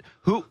good as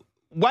who?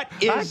 What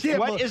is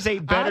a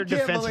better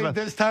defensive? I can't believe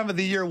this time of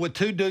the year with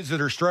two dudes that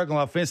are struggling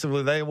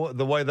offensively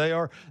the way they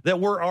are, that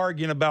we're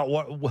arguing about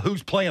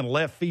who's playing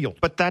left field.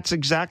 But that's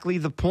exactly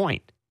the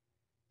point.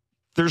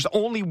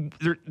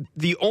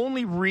 The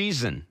only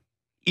reason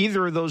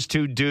either of those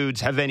two dudes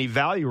have any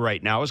value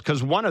right now is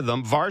because one of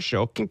them,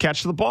 Varsho, can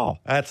catch the ball.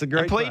 That's a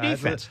great play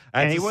defense,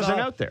 and he wasn't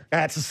out there.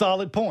 That's a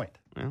solid point.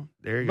 Well,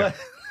 there you go.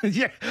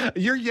 Yeah,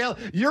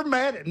 you're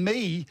mad at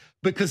me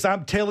because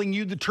I'm telling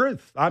you the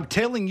truth. I'm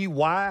telling you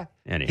why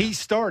he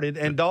started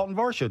and Dalton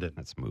Varsho didn't.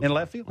 Let's move in on.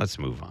 Left field. Let's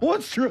move on.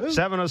 What's true?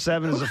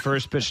 7:07 is the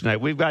first pitch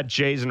tonight. We've got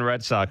Jays and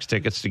Red Sox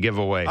tickets to give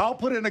away. I'll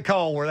put in a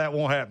call where that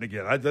won't happen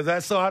again.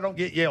 That's so I don't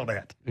get yelled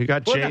at. We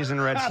got Jays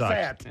and Red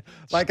Sox.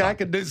 Like I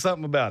can do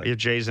something about it. We have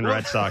Jays and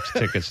Red Sox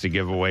tickets to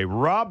give away.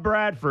 Rob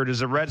Bradford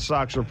is a Red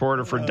Sox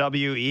reporter for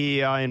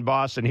WEEI in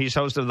Boston. He's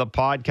host of the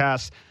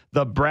podcast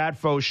The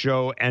Bradfo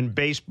Show, and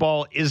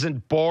baseball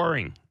isn't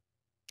boring.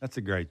 That's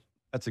a great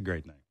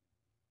name.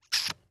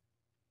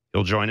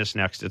 He'll join us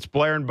next. It's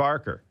Blair and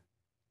Barker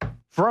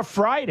for a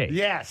Friday.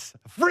 Yes,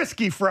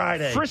 Frisky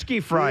Friday.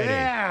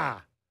 Yeah,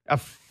 a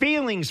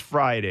Feelings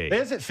Friday.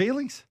 Is it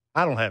feelings?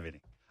 I don't have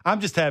any. I'm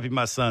just happy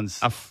my son's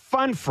a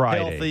fun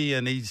Friday, healthy,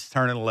 and he's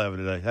turning 11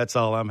 today. That's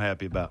all I'm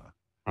happy about.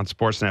 On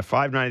Sportsnet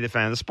 590, The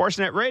Fan, the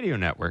Sportsnet Radio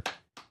Network,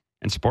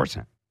 and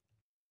Sportsnet.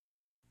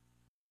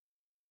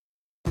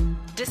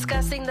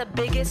 Discussing the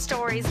biggest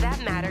stories that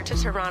matter to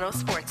Toronto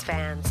sports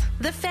fans.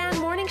 The Fan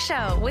Morning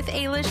Show with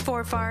Ailish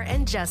Forfar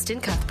and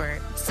Justin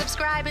Cuthbert.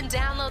 Subscribe and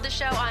download the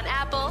show on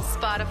Apple,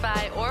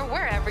 Spotify, or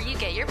wherever you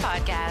get your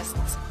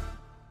podcasts.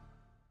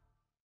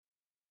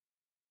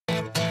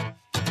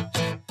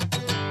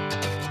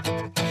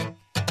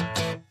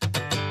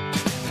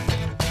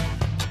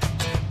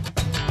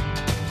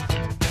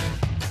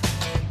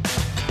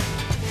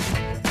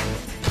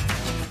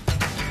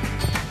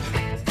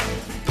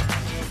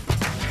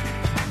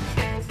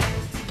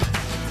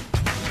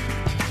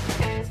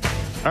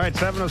 All right,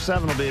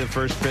 7:07 will be the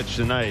first pitch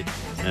tonight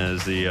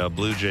as the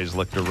Blue Jays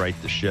look to right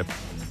the ship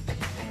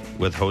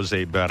with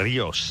Jose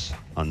Barrios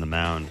on the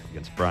mound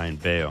against Brian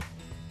Bayo.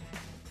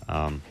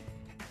 I'm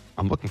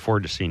looking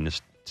forward to seeing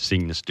this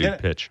dude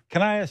pitch.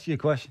 Can I ask you a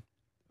question?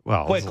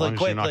 Well, as long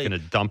as you're not going to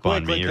dump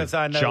on me or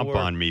jump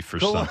on me for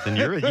something.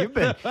 You've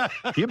been.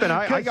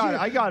 I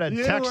got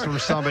a text from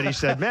somebody who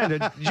said, "Man,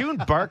 did you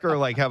and Barker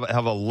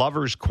have a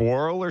lovers'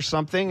 quarrel or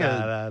something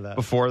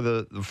before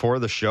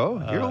the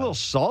show? You're a little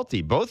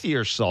salty. Both of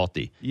you are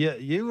salty. Yeah,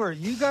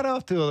 you got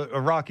off to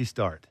a rocky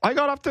start. I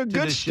got off to a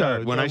good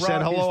start when I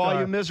said hello, all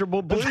you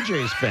miserable Blue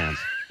Jays fans.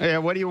 Yeah,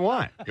 what do you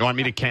want? You want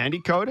me to candy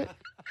coat it?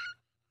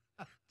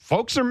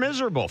 Folks are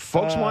miserable.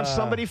 Folks want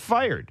somebody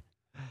fired.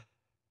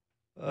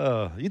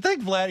 You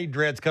think Vladdy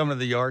Dread's coming to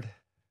the yard?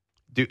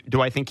 Do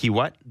I think he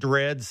what?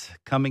 Dread's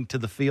coming to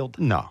the field?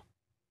 No,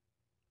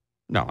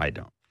 I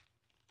don't.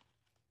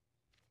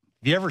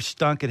 Have you ever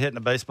stunk at hitting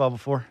a baseball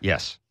before?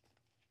 Yes.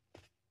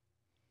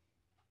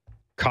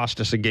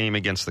 Cost us a game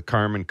against the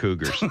Carmen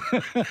Cougars. Do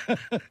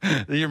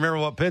you remember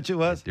what pitch it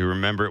was? Do you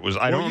remember it was?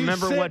 I don't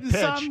remember what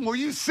pitch. Were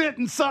you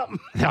sitting something?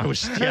 I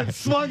was. Yeah.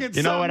 Slung at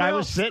you know what else? I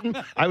was sitting?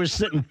 I was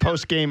sitting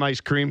post-game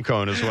ice cream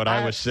cone is what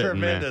I was sitting.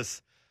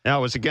 Tremendous. No,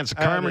 it was against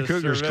the Carmen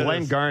Cougars.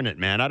 Glenn Garnett,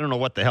 man. I don't know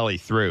what the hell he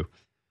threw,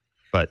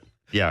 but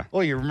yeah.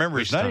 Well, you remember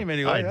his name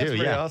anyway. I do,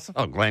 yeah. Awesome.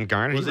 Oh, Glenn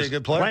Garnett. Was he a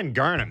good player? Glenn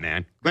Garnett,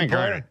 man. Glenn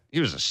Garnett. He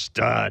was a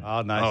stud.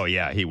 Oh, nice. Oh,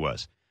 yeah, he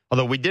was.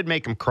 Although we did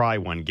make him cry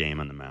one game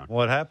on the mound.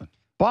 What happened?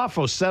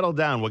 Boffo, settle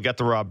down. We'll get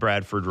to Rob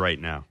Bradford right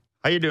now.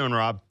 How you doing,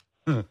 Rob?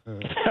 Good.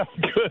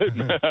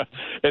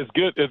 It's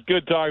good. It's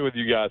good talking with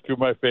you guys. Two of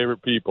my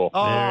favorite people.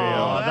 Oh, There you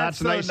go. that's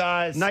so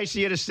nice. Nice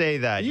of you to say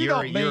that. You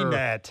don't mean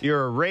that.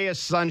 You're a ray of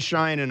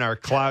sunshine in our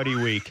cloudy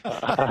week.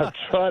 I'm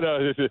trying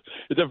to.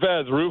 It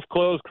depends. Roof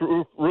closed,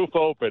 roof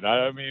open.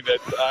 I mean,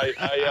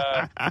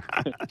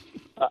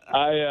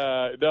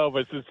 no,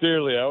 but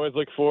sincerely, I always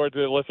look forward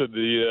to. Listen,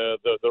 the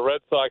Red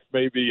Sox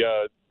may be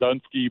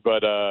Dunsky,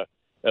 but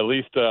at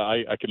least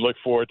I can look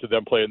forward to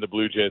them playing the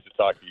Blue Jays to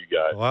talk to you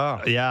guys.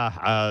 Wow.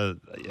 Yeah.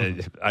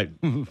 I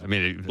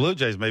mean, Blue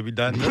Jays may be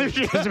done. Blue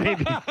Jays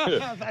maybe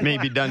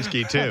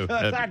Dunsky too.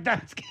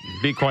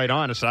 Be quite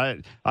honest,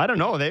 I don't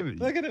know.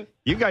 Look at him.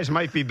 You guys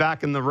might be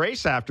back in the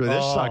race after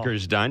this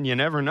sucker's done. You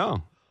never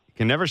know. You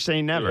can never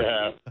say never.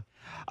 Yeah.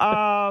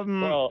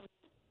 Well,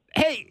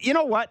 Hey, you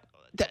know what?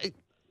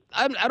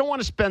 I don't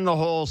want to spend the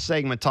whole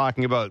segment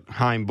talking about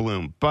Chaim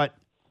Bloom, but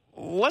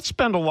let's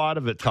spend a lot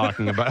of it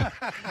talking about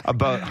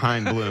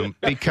Chaim Bloom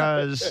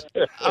because,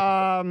 look,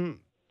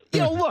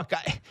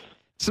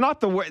 it's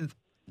not the way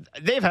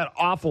they've had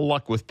awful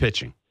luck with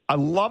pitching. I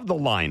love the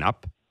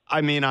lineup. I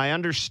mean, I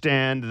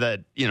understand that,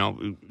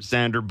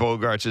 Xander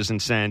Bogaerts is in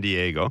San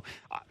Diego.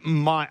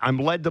 I'm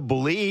led to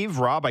believe,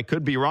 Rob, I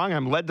could be wrong.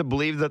 I'm led to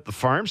believe that the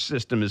farm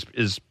system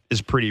is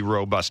pretty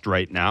robust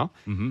right now.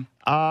 Mm-hmm.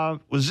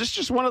 Was this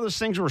just one of those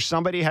things where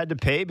somebody had to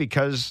pay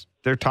because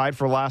they're tied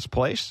for last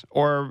place?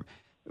 Or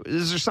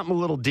is there something a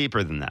little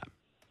deeper than that?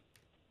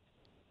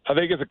 I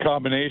think it's a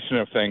combination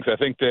of things. I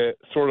think that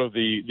sort of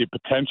the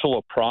potential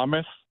of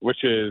promise, was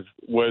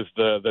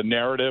the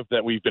narrative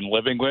that we've been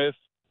living with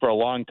for a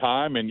long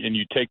time, and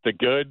you take the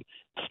good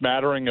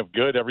smattering of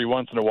good every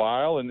once in a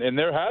while, and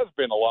there has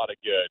been a lot of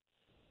good.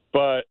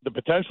 But the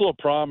potential of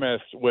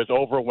promise was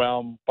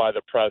overwhelmed by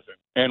the present.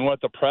 And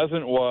what the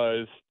present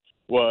was,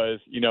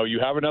 you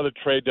have another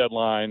trade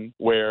deadline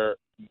where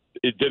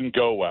it didn't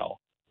go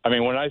well. I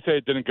mean, when I say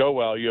it didn't go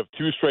well, you have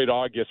two straight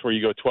Augusts where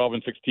you go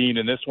 12-16,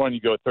 and this one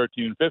you go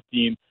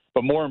 13-15.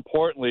 But more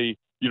importantly,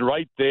 you're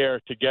right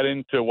there to get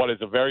into what is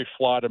a very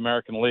flawed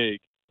American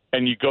League,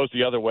 and it goes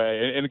the other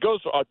way. And it goes,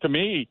 to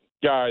me,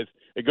 guys,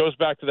 it goes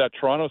back to that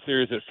Toronto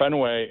series at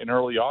Fenway in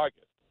early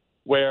August,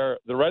 where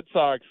the Red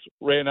Sox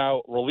ran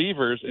out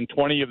relievers in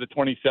 20 of the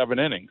 27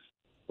 innings.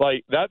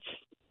 Like, that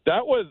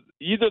was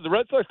either the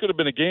Red Sox could have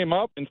been a game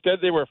up. Instead,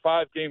 they were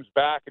 5 games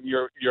back, and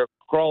you're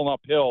crawling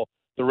uphill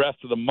the rest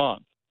of the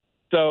month.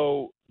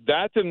 So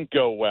that didn't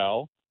go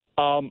well.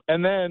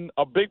 And then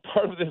a big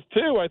part of this,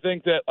 too, I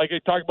think that, like I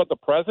talked about the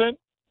present,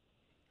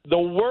 the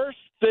worst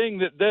thing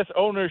that this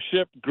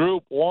ownership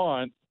group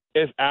wants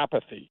is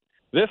apathy.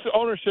 This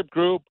ownership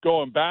group,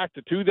 going back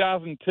to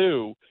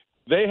 2002,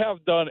 they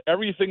have done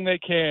everything they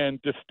can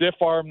to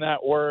stiff-arm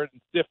that word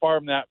and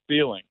stiff-arm that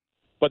feeling.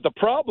 But the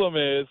problem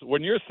is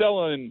when you're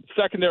selling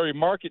secondary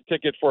market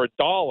ticket for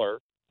 $1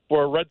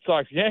 for a Red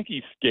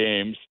Sox-Yankees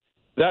games,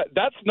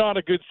 that's not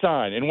a good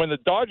sign. And when the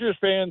Dodgers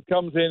fan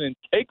comes in and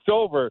takes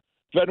over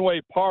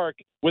Fenway Park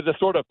with the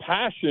sort of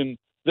passion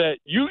that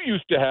you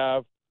used to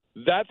have,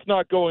 that's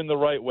not going the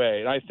right way.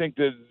 And I think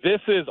that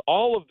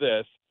all of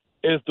this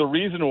is the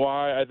reason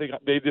why I think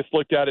they just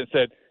looked at it and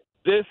said,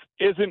 this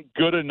isn't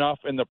good enough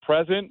in the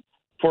present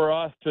for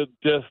us to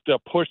just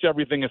push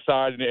everything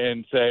aside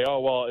and say,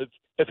 oh, well,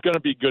 it's going to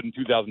be good in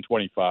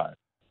 2025.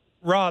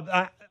 Rob,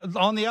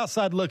 on the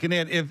outside looking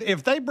in,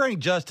 if they bring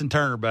Justin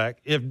Turner back,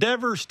 if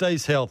Devers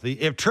stays healthy,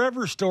 if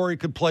Trevor Story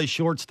could play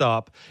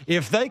shortstop,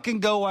 if they can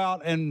go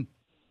out and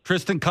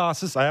Tristan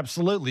Casas,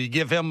 absolutely. You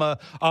give him an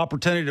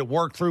opportunity to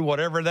work through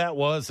whatever that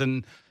was,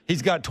 and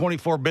he's got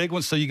 24 big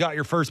ones, so you got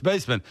your first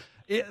baseman.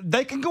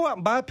 They can go out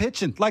and buy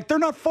pitching. Like, they're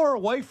not far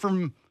away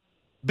from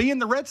being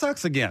the Red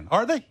Sox again,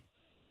 are they?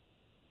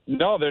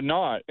 No, they're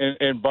not.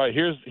 But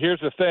here's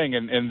the thing,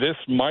 and this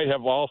might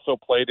have also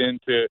played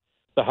into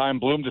the Chaim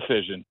Bloom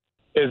decision,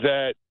 is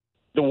that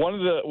one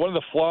of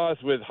the flaws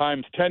with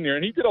Chaim's tenure,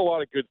 and he did a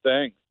lot of good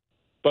things,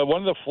 but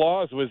one of the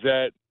flaws was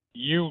that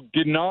you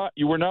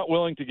were not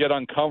willing to get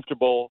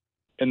uncomfortable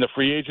in the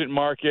free agent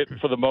market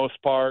for the most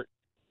part,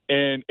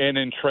 and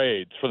in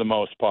trades for the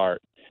most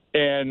part.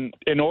 And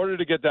in order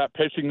to get that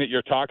pitching that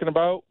you're talking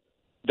about,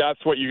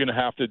 that's what you're going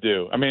to have to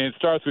do. I mean, it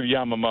starts with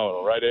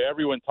Yamamoto, right?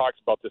 Everyone talks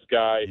about this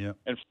guy,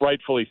 and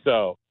rightfully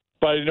so.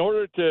 But in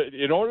order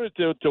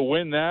to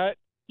win that,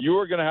 you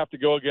are going to have to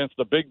go against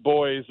the big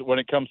boys when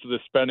it comes to the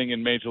spending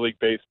in Major League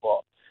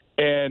Baseball.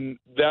 And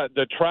that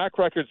the track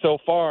record so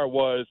far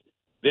was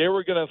they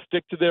were going to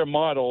stick to their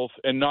models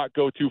and not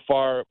go too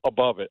far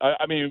above it.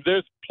 I mean,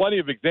 there's plenty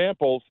of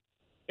examples.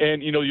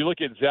 And, you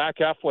look at Zach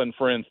Eflin,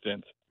 for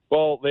instance.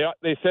 Well,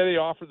 they say they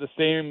offered the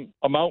same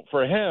amount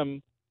for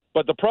him,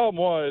 but the problem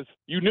was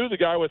you knew the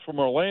guy was from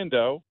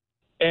Orlando,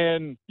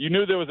 and you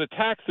knew there was a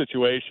tax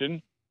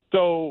situation,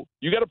 so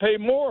you got to pay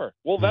more.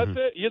 Well, that's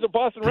it. You're the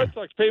Boston Red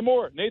Sox. Pay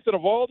more. Nathan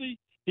Eovaldi,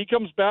 he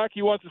comes back.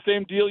 He wants the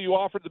same deal you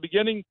offered at the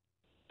beginning.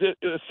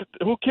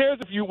 Who cares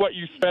what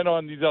you spend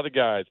on these other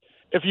guys?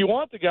 If you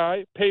want the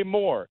guy, pay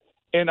more.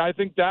 And I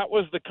think that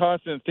was the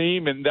constant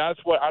theme, and that's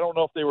what I don't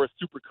know if they were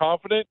super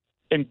confident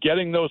in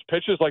getting those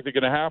pitches like they're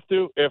going to have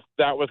to if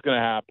that was going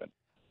to happen.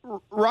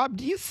 Rob,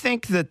 do you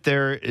think that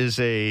there is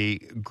a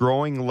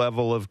growing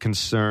level of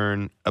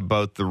concern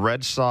about the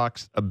Red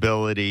Sox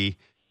ability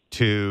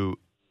to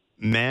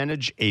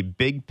manage a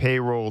big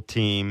payroll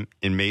team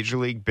in Major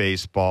League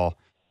Baseball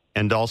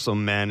and also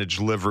manage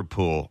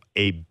Liverpool,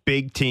 a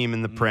big team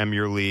in the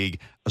Premier League,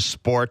 a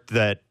sport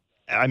that,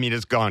 I mean,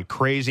 it's gone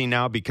crazy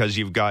now because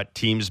you've got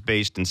teams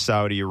based in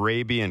Saudi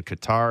Arabia and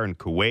Qatar and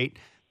Kuwait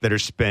that are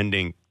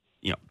spending,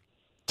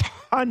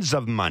 tons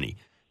of money.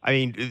 I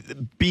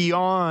mean,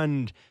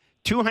 beyond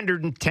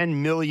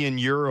 210 million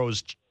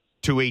euros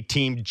to a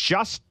team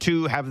just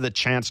to have the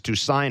chance to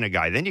sign a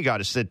guy. Then you got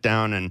to sit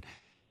down and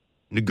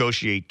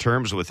negotiate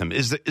terms with him.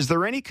 Is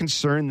there any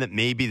concern that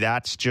maybe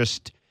that's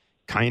just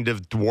kind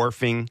of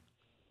dwarfing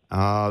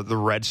the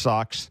Red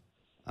Sox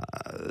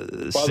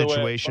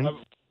situation?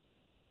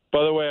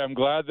 By the way, I'm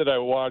glad that I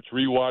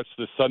rewatched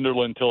the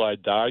Sunderland Till I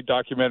Die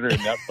documentary on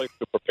Netflix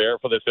to prepare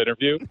for this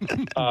interview,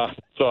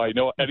 so I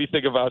know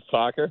anything about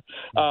soccer.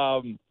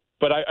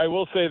 But I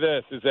will say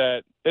this, is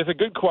that it's a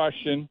good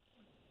question.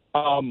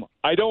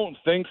 I don't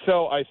think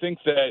so. I think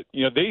that,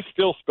 they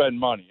still spend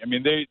money. I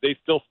mean, they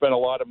still spent a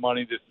lot of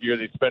money this year.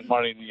 They spent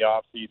money in the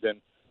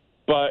offseason.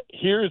 But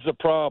here's the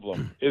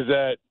problem, is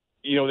that,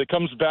 it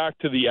comes back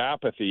to the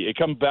apathy. It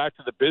comes back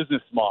to the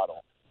business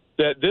model,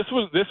 that this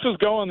was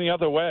going the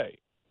other way.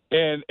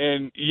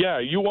 And yeah,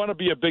 you want to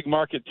be a big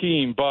market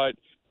team, but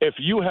if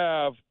you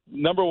have,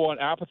 number one,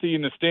 apathy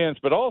in the stands,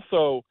 but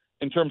also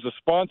in terms of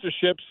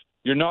sponsorships,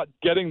 you're not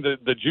getting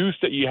the juice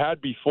that you had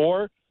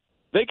before,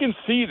 they can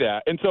see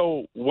that. And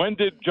so when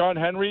did John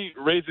Henry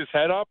raise his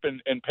head up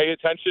and pay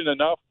attention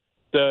enough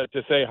to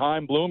say,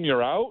 Chaim Bloom,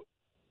 you're out?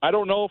 I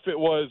don't know if it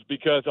was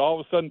because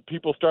all of a sudden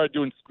people started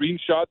doing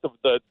screenshots of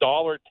the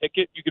 $1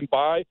 ticket you can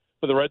buy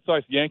for the Red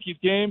Sox-Yankees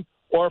game,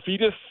 or if he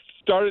just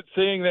started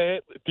saying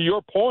that, to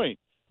your point,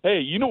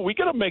 hey, we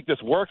got to make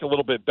this work a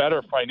little bit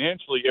better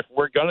financially if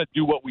we're going to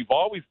do what we've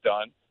always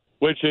done,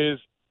 which is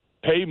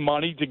pay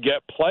money to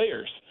get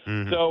players.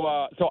 Mm-hmm.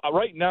 So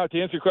right now,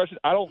 to answer your question,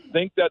 I don't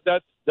think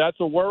that's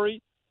a worry,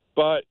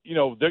 but,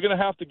 they're going to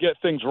have to get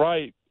things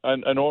right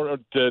in order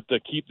to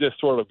keep this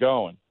sort of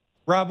going.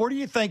 Rob, where do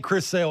you think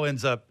Chris Sale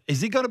ends up? Is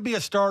he going to be a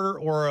starter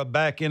or a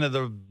back end of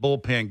the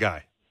bullpen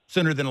guy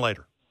sooner than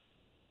later?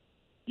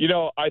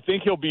 I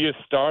think he'll be a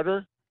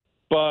starter,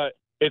 but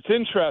it's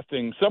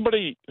interesting.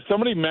 Somebody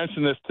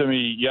mentioned this to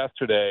me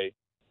yesterday.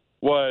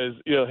 Was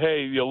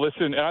hey,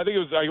 listen, and I think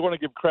I want to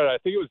give credit. I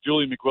think it was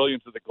Julie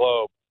McWilliams of the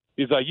Globe.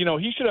 He's like,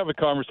 he should have a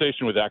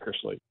conversation with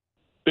Eckersley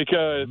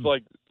because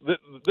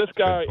this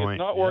guy is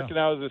not working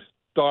out as a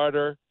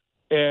starter,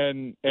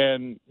 and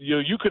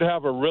you could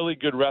have a really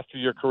good rest of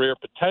your career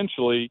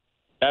potentially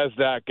as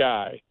that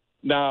guy.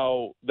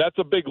 Now that's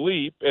a big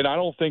leap, and I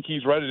don't think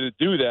he's ready to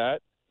do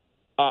that.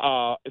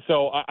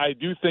 So I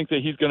do think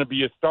that he's going to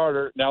be a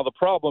starter. Now, the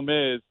problem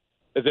is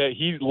that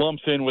he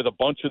lumps in with a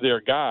bunch of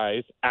their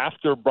guys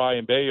after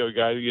Brian Bayo, a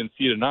guy you can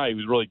see tonight,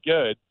 who's really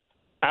good.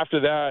 After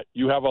that,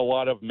 you have a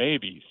lot of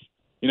maybes.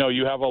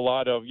 You have a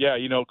lot of,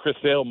 Chris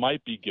Sale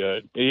might be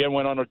good. He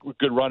went on a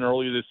good run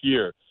earlier this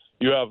year.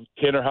 You have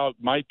Tanner Houck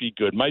might be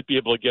good, might be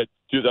able to get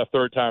to the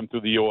third time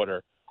through the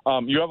order.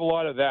 You have a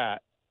lot of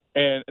that.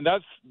 And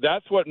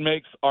that's what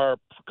makes our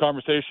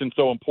conversation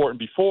so important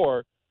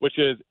before, which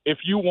is if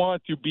you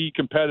want to be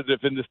competitive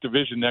in this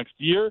division next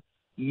year,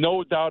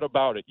 no doubt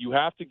about it, you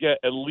have to get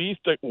at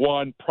least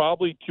one,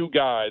 probably two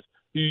guys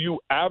who you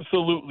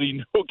absolutely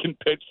know can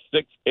pitch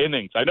 6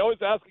 innings. I know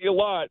it's asking a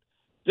lot.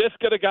 Just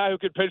get a guy who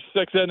can pitch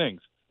 6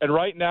 innings. And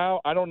right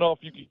now, I don't know if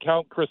you can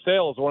count Chris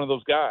Sale as one of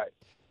those guys.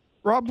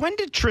 Rob, when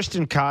did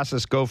Tristan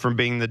Casas go from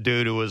being the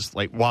dude who was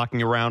like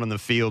walking around in the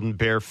field in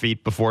bare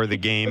feet before the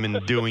game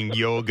and doing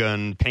yoga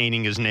and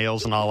painting his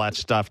nails and all that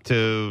stuff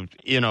to,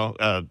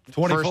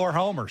 24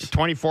 homers.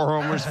 24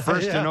 homers,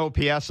 first in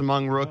OPS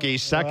among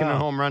rookies, second in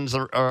home runs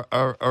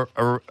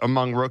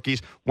among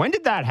rookies. When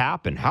did that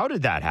happen? How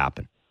did that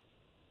happen?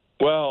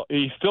 Well,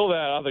 he's still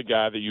that other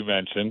guy that you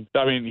mentioned.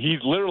 I mean,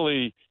 he's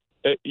literally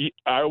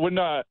I don't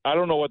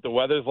know what the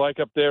weather's like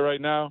up there right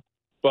now,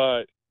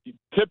 but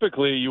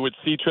typically you would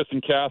see Tristan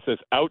Casas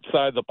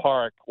outside the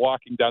park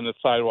walking down the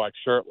sidewalk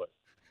shirtless.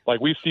 Like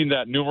we've seen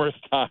that numerous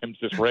times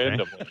just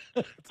randomly.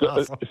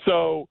 Awesome.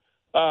 So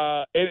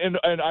and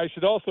I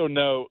should also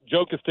note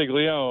Joe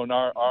Castiglione,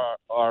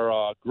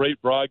 our great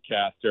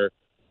broadcaster,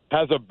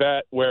 has a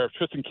bet where if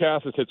Tristan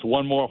Casas hits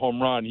one more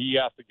home run, he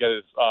has to get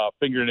his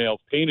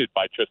fingernails painted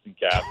by Tristan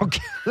Casas.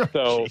 Okay.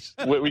 So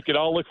we can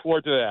all look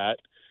forward to that.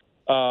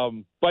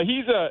 But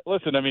he's a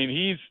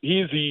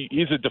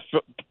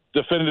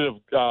definitive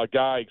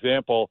guy,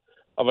 example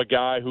of a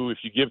guy who, if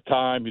you give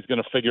time, he's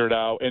going to figure it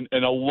out. And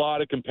a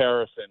lot of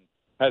comparison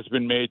has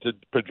been made to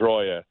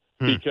Pedroia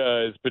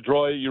because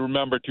Pedroia, you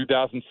remember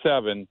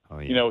 2007,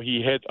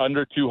 he hit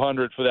under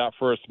 200 for that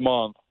first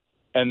month,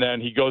 and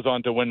then he goes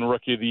on to win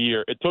Rookie of the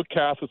Year. It took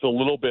Casas a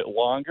little bit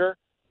longer,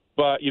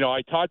 but,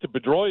 I talked to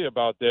Pedroia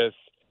about this,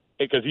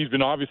 because he's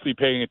been obviously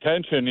paying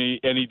attention,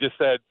 and he just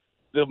said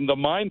the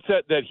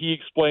mindset that he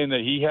explained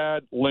that he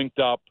had linked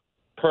up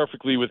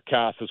perfectly with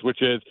Cass's,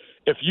 which is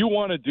if you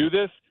want to do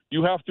this,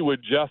 you have to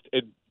adjust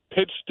it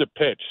pitch to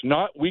pitch,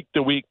 not week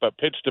to week, but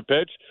pitch to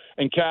pitch,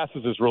 and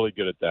Cass's is really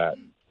good at that.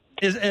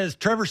 As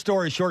Trevor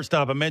Story,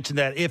 shortstop, I mentioned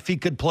that if he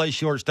could play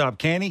shortstop,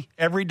 can he?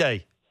 Every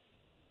day.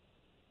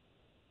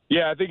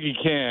 Yeah, I think he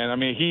can. I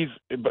mean,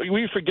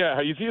 we forget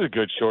how he's a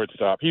good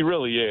shortstop. He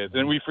really is.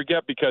 And we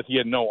forget because he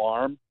had no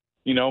arm,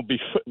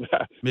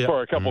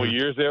 for a couple of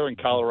years there in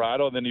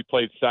Colorado, and then he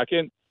played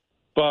second.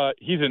 But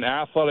he's an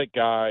athletic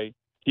guy.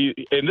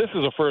 And this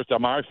is the first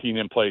time I've seen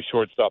him play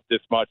shortstop this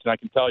much, and I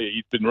can tell you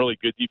he's been really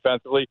good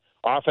defensively.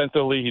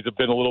 Offensively, he's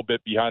been a little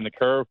bit behind the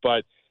curve,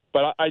 but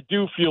I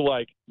do feel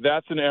like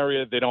that's an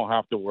area they don't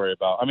have to worry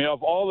about. I mean,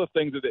 of all the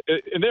things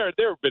and there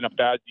have been a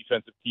bad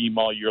defensive team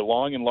all year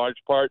long in large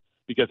part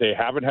because they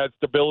haven't had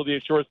stability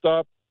at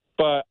shortstop.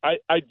 But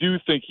I do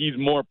think he's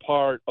more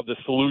part of the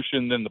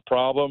solution than the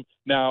problem.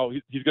 Now,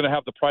 he's going to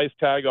have the price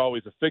tag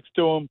always affixed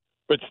to him,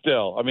 but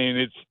still, I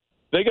mean,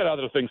 they got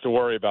other things to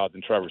worry about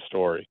than Trevor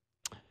Story.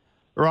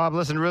 Rob,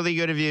 listen, really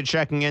good of you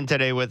checking in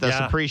today with us.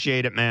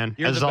 Appreciate it, man.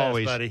 You're as the best,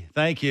 always, buddy.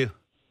 Thank you.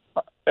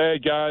 Hey,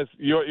 guys,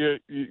 you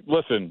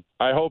listen,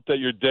 I hope that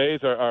your days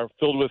are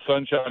filled with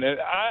sunshine. And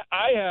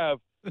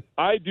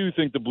I do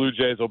think the Blue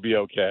Jays will be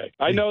okay.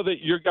 I know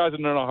that your guys are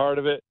in the heart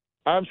of it.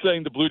 I'm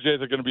saying the Blue Jays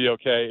are going to be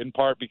okay, in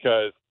part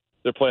because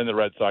they're playing the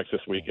Red Sox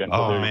this weekend.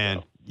 Oh,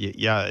 man.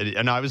 Yeah,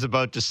 and I was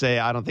about to say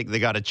I don't think they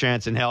got a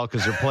chance in hell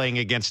because they're playing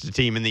against a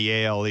team in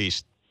the AL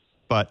East.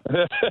 But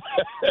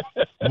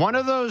one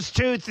of those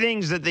two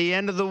things at the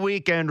end of the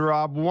weekend,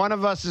 Rob, one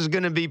of us is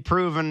going to be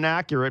proven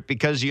accurate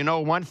because you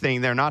know one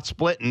thing, they're not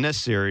splitting this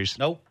series.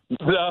 Nope.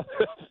 No,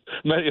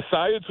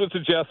 science would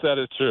suggest that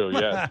is true.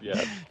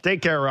 Yes.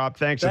 Take care, Rob.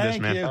 Thanks for this,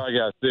 man. All right,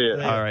 guys. See you.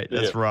 All right,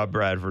 that's Rob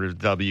Bradford of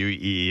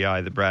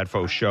WEEI, the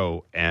Bradfo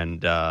Show,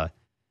 and the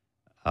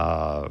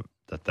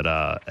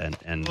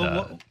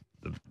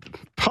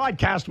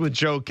podcast with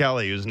Joe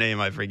Kelly, whose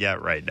name I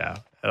forget right now,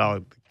 and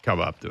I'll come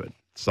up to it.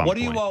 What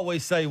do you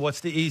always say? What's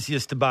the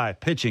easiest to buy?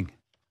 Pitching.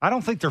 I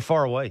don't think they're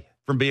far away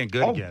from being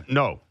good again.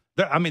 No.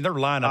 Their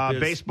lineup is...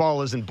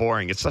 Baseball isn't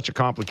boring. It's such a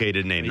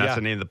complicated name. That's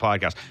the name of the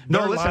podcast.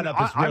 Their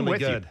lineup is really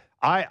good.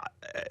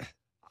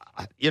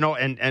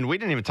 And we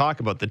didn't even talk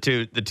about the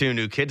two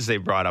new kids they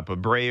brought up,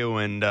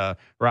 Abreu and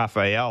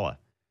Rafaela.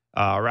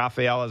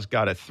 Rafaela's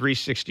got a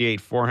 368,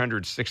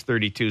 400,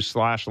 632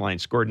 slash line,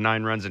 scored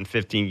 9 runs in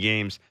 15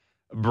 games.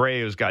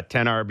 Abreu's got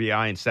 10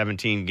 RBI in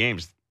 17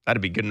 games. That'd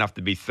be good enough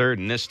to be third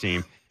in this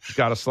team. He's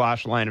got a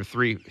slash line of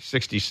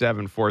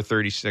 367,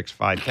 436,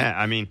 510.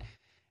 I mean,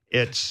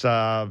 it's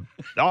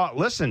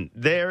listen,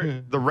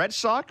 the Red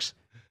Sox,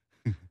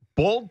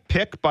 bold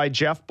pick by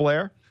Jeff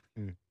Blair.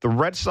 The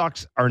Red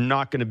Sox are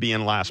not going to be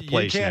in last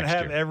place. You can't next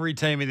have year. every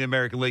team in the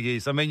American League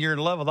East. I mean, you're in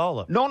love with all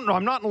of them. No,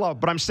 I'm not in love,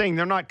 but I'm saying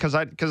they're not because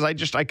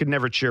I could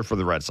never cheer for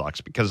the Red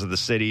Sox because of the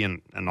city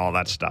and all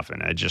that stuff,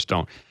 and I just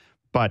don't.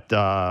 But they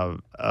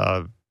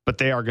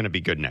are going to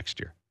be good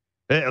next year.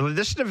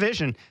 This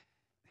division,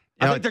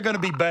 I think they're going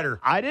to be better.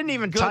 I didn't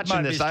even touch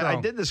on this.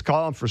 I did this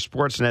column for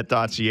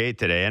Sportsnet.ca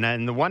today,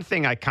 and the one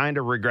thing I kind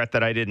of regret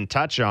that I didn't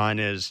touch on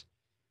is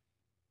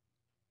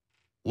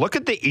look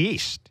at the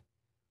East.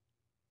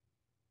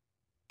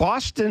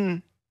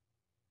 Boston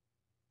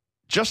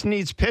just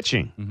needs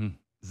pitching. Mm-hmm.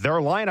 Their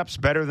lineup's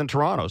better than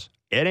Toronto's.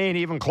 It ain't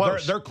even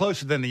close. They're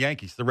closer than the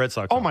Yankees, the Red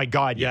Sox. Oh, my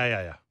God.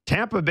 Yeah.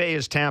 Tampa Bay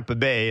is Tampa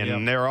Bay,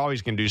 and they're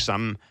always going to do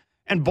something.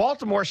 And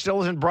Baltimore still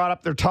hasn't brought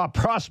up their top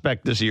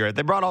prospect this year.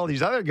 They brought all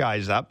these other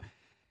guys up.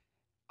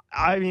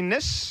 I mean,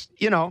 this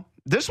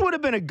would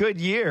have been a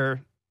good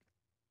year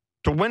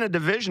to win a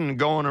division and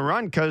go on a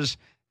run because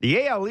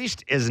the AL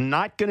East is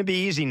not going to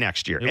be easy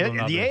next year.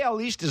 The AL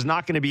East is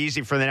not going to be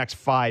easy for the next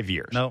 5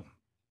 years. No.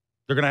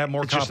 They're going to have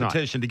more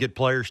competition to get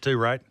players too,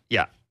 right?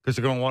 Yeah. Because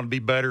they're going to want to be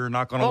better and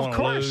not going to want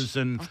to lose.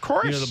 And, of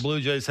course. The Blue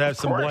Jays have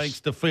some blanks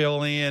to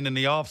fill in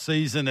the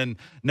offseason, and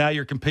now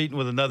you're competing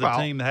with another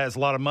team that has a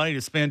lot of money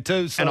to spend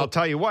too. So and I'll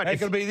tell you what. It's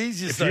going to be the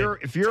easiest thing.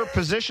 If you're a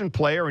position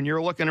player and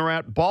you're looking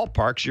around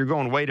ballparks, you're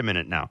going, wait a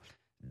minute now.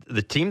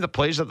 The team that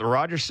plays at the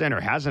Rogers Center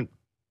hasn't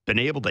been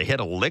able to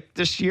hit a lick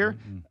this year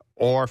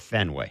or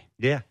Fenway.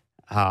 Yeah.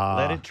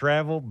 Let it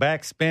travel,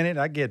 backspin it.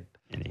 I get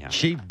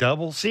cheap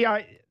doubles. See,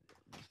 I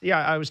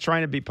was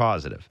trying to be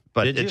positive,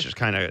 but it just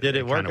kind of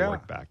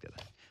worked back to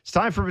that. It's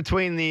time for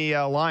Between the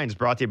Lines,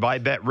 brought to you by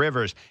Bet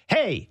Rivers.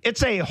 Hey,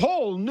 it's a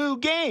whole new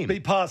game. Be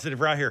positive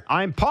right here.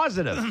 I'm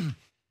positive.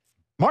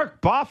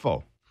 Mark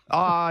Boffo.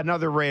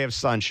 Another ray of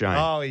sunshine.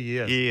 Oh, he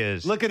is. He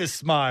is. Look at his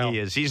smile. He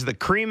is. He's the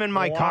cream in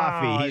my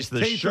coffee. He's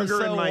the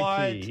sugar in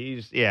my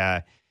tea.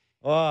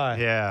 Why?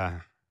 Yeah.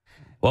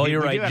 Well,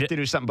 you're right. We have to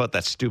do something about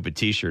that stupid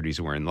T-shirt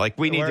he's wearing. Like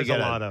we need to get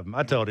a lot of them.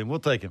 I told him we'll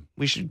take him.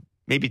 We should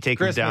maybe take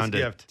him down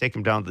to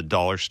the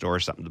dollar store or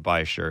something to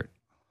buy a shirt.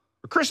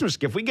 For Christmas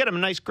gift, we get him a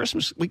nice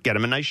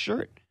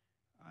shirt.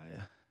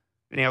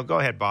 Anyhow, go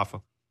ahead,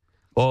 Boffo.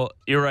 Well,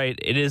 you're right.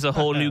 It is a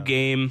whole new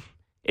game.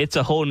 It's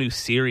a whole new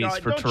series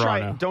for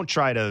Toronto. Don't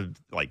try to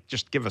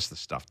just give us the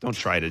stuff. Don't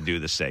try to do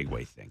the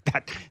segue thing.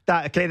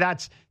 That's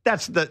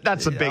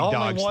a big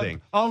dogs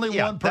thing. Only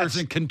one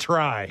person can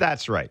try.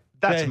 That's right.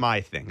 That's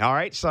my thing. All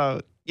right.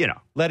 So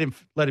let him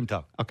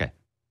talk. Okay.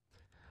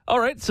 All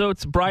right. So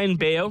it's Brian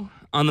Bayo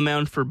on the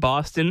mound for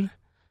Boston,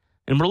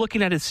 and we're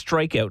looking at his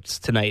strikeouts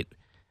tonight.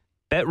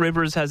 Bet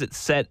Rivers has it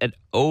set at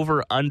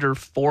over under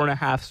 4.5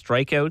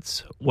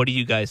 strikeouts. What do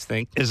you guys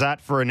think? Is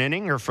that for an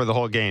inning or for the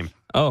whole game?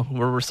 Oh,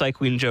 we're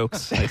recycling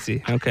jokes. I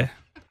see. Okay.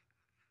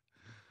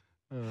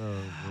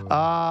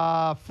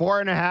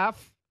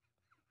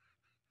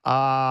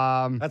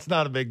 4.5. That's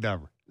not a big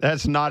number.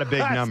 That's not a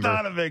big number. That's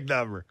not a big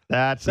number.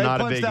 That's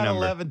not a big number. They punched out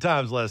 11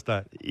 times last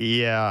night.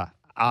 Yeah.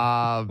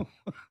 I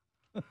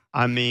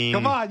mean,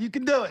 come on, you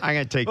can do it. I'm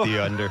going to take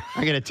the under.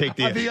 I'm going to take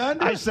the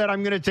under. I said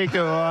I'm going to take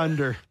the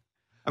under.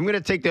 I'm going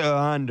to take the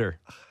under.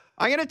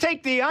 I'm going to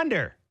take the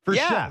under.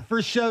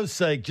 For show's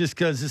sake, just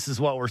because this is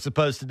what we're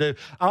supposed to do,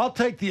 I'll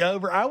take the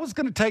over. I was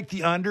going to take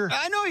the under.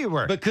 I know you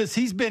were, because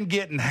he's been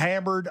getting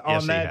hammered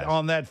on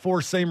that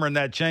four-seamer and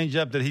that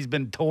changeup that he's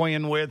been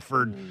toying with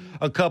for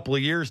a couple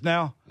of years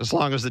now. As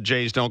long as the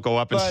Jays don't go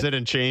up and sit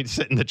in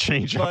the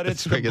changeup. But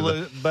it's the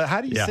blue. But how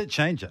do you sit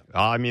changeup?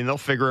 I mean, they'll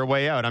figure a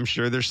way out. I'm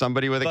sure there's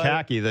somebody with a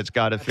khaki that's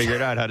got to figure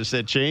it out how to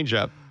sit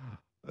changeup.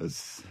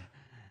 It's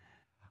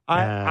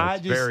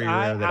very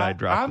rare that I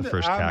drop the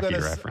first khaki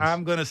reference.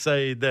 I'm going to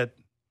say that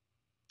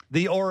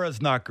the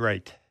aura's not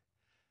great,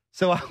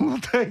 so I will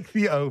take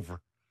the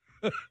over.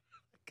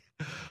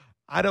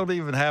 I don't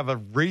even have a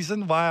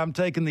reason why I'm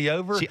taking the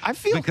over. See, I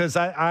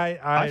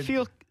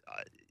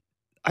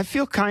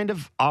feel kind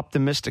of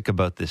optimistic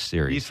about this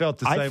series. You felt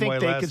the same way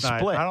last night.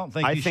 Split. I don't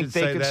think you should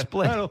say that.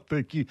 Split. I don't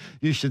think you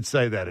should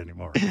say that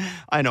anymore.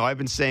 I know. I've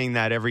been saying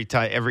that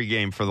every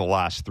game for the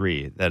last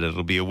 3, that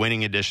it'll be a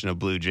winning edition of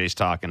Blue Jays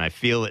Talk, and I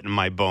feel it in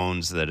my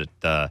bones that it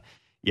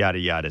yada,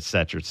 yada, et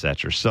cetera, et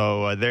cetera.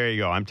 So there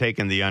you go. I'm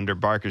taking the under.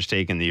 Barker's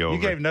taking the over.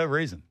 You gave no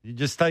reason. You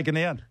just taking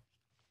the under.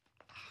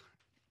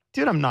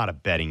 Dude, I'm not a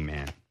betting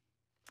man.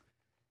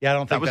 Yeah, I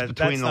don't think that was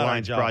between the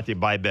lines brought to you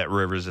by Bet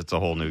Rivers. It's a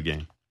whole new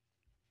game.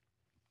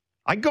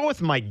 I go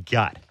with my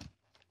gut.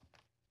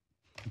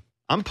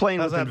 I'm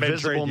playing with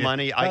invisible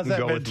money. I can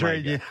go with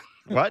my gut.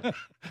 What?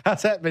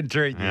 How's that been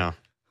treating you? Yeah.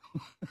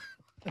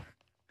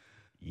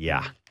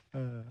 Yeah.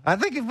 I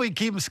think if we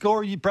keep a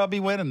score, you'd probably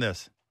be winning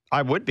this.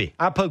 I would be.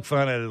 I poke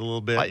fun at it a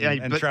little bit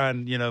and try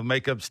and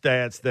make up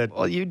stats that.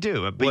 Well, you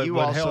do, but you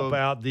also help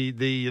out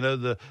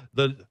the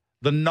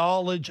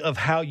knowledge of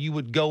how you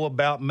would go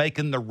about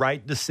making the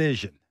right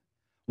decision.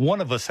 One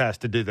of us has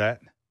to do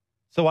that.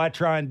 So I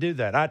try and do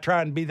that. I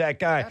try and be that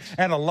guy.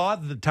 And a lot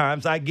of the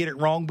times I get it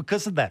wrong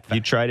because of that fact. You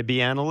try to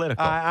be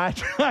analytical. I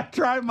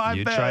try my best.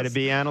 You try to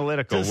be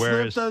analytical. To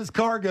slip those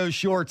cargo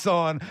shorts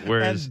on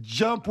and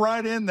jump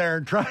right in there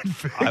and try and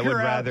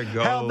figure out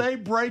how they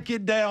break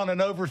it down and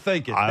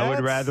overthink it. I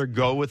would rather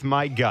go with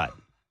my gut.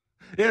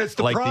 Yeah, it's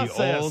the like process.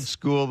 The old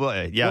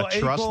school. Yeah,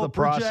 trust the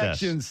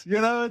process.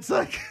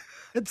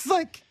 It's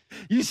like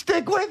you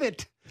stick with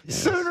it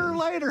sooner or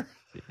later.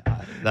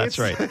 That's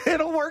right.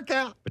 It'll work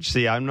out. But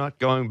see, I'm not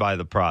going by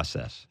the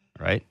process,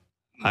 right?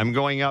 I'm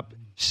going up,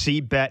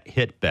 see bet,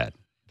 hit bet,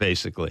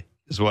 basically,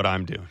 is what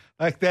I'm doing.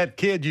 Like that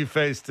kid you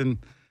faced in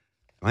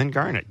Glenn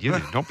Garnett.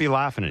 Don't be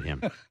laughing at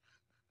him.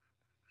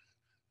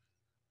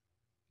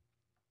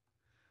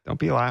 Don't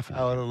be laughing at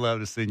him. I would have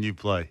loved to see you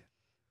play.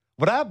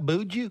 Would I have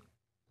booed you?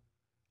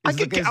 I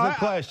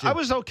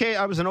was okay.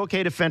 I was an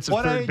okay defensive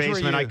third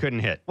baseman. I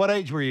couldn't hit. What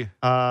age were you?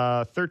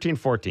 13,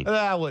 14.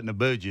 I wouldn't have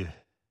booed you.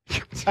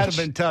 That'd have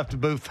been tough to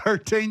boo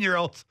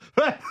 13-year-olds.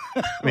 I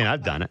mean,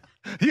 I've done it.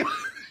 You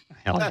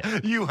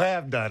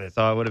have done it.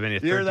 So I would have been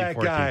 13, You're that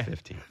 14, guy.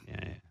 15.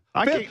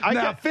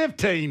 Yeah.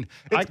 15,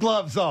 it's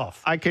gloves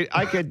off. I could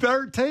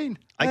 13.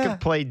 I could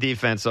play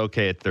defense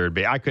okay at third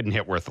base. I couldn't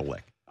hit worth a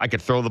lick. I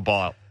could throw the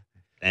ball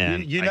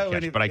and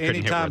but I couldn't hit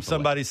anytime worth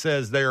somebody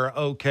says they're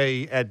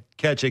okay at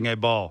catching a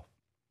ball,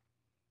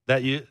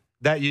 that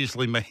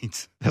usually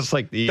means that's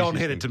like the don't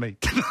hit it to me.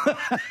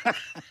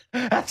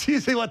 That's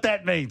usually what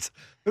that means.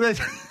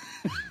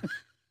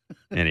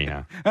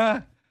 Anyhow,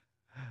 yeah,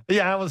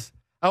 I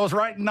was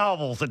writing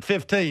novels at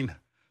 15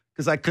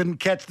 because I couldn't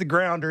catch the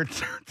grounder and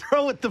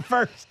throw it to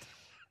first.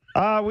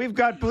 We've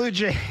got Blue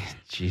Jays.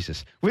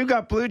 Jesus, we've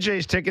got Blue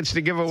Jays tickets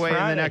to give away in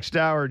the next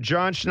hour.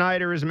 John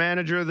Schneider is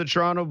manager of the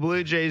Toronto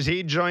Blue Jays.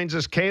 He joins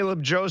us.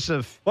 Caleb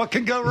Joseph. What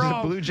can go wrong?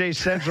 He's a Blue Jays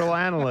Central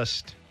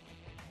analyst.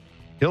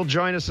 He'll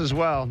join us as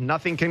well.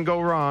 Nothing can go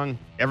wrong.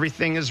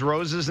 Everything is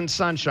roses and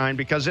sunshine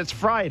because it's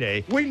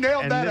Friday. We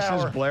nailed that hour. And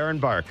this is Blair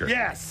and Barker.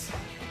 Yes.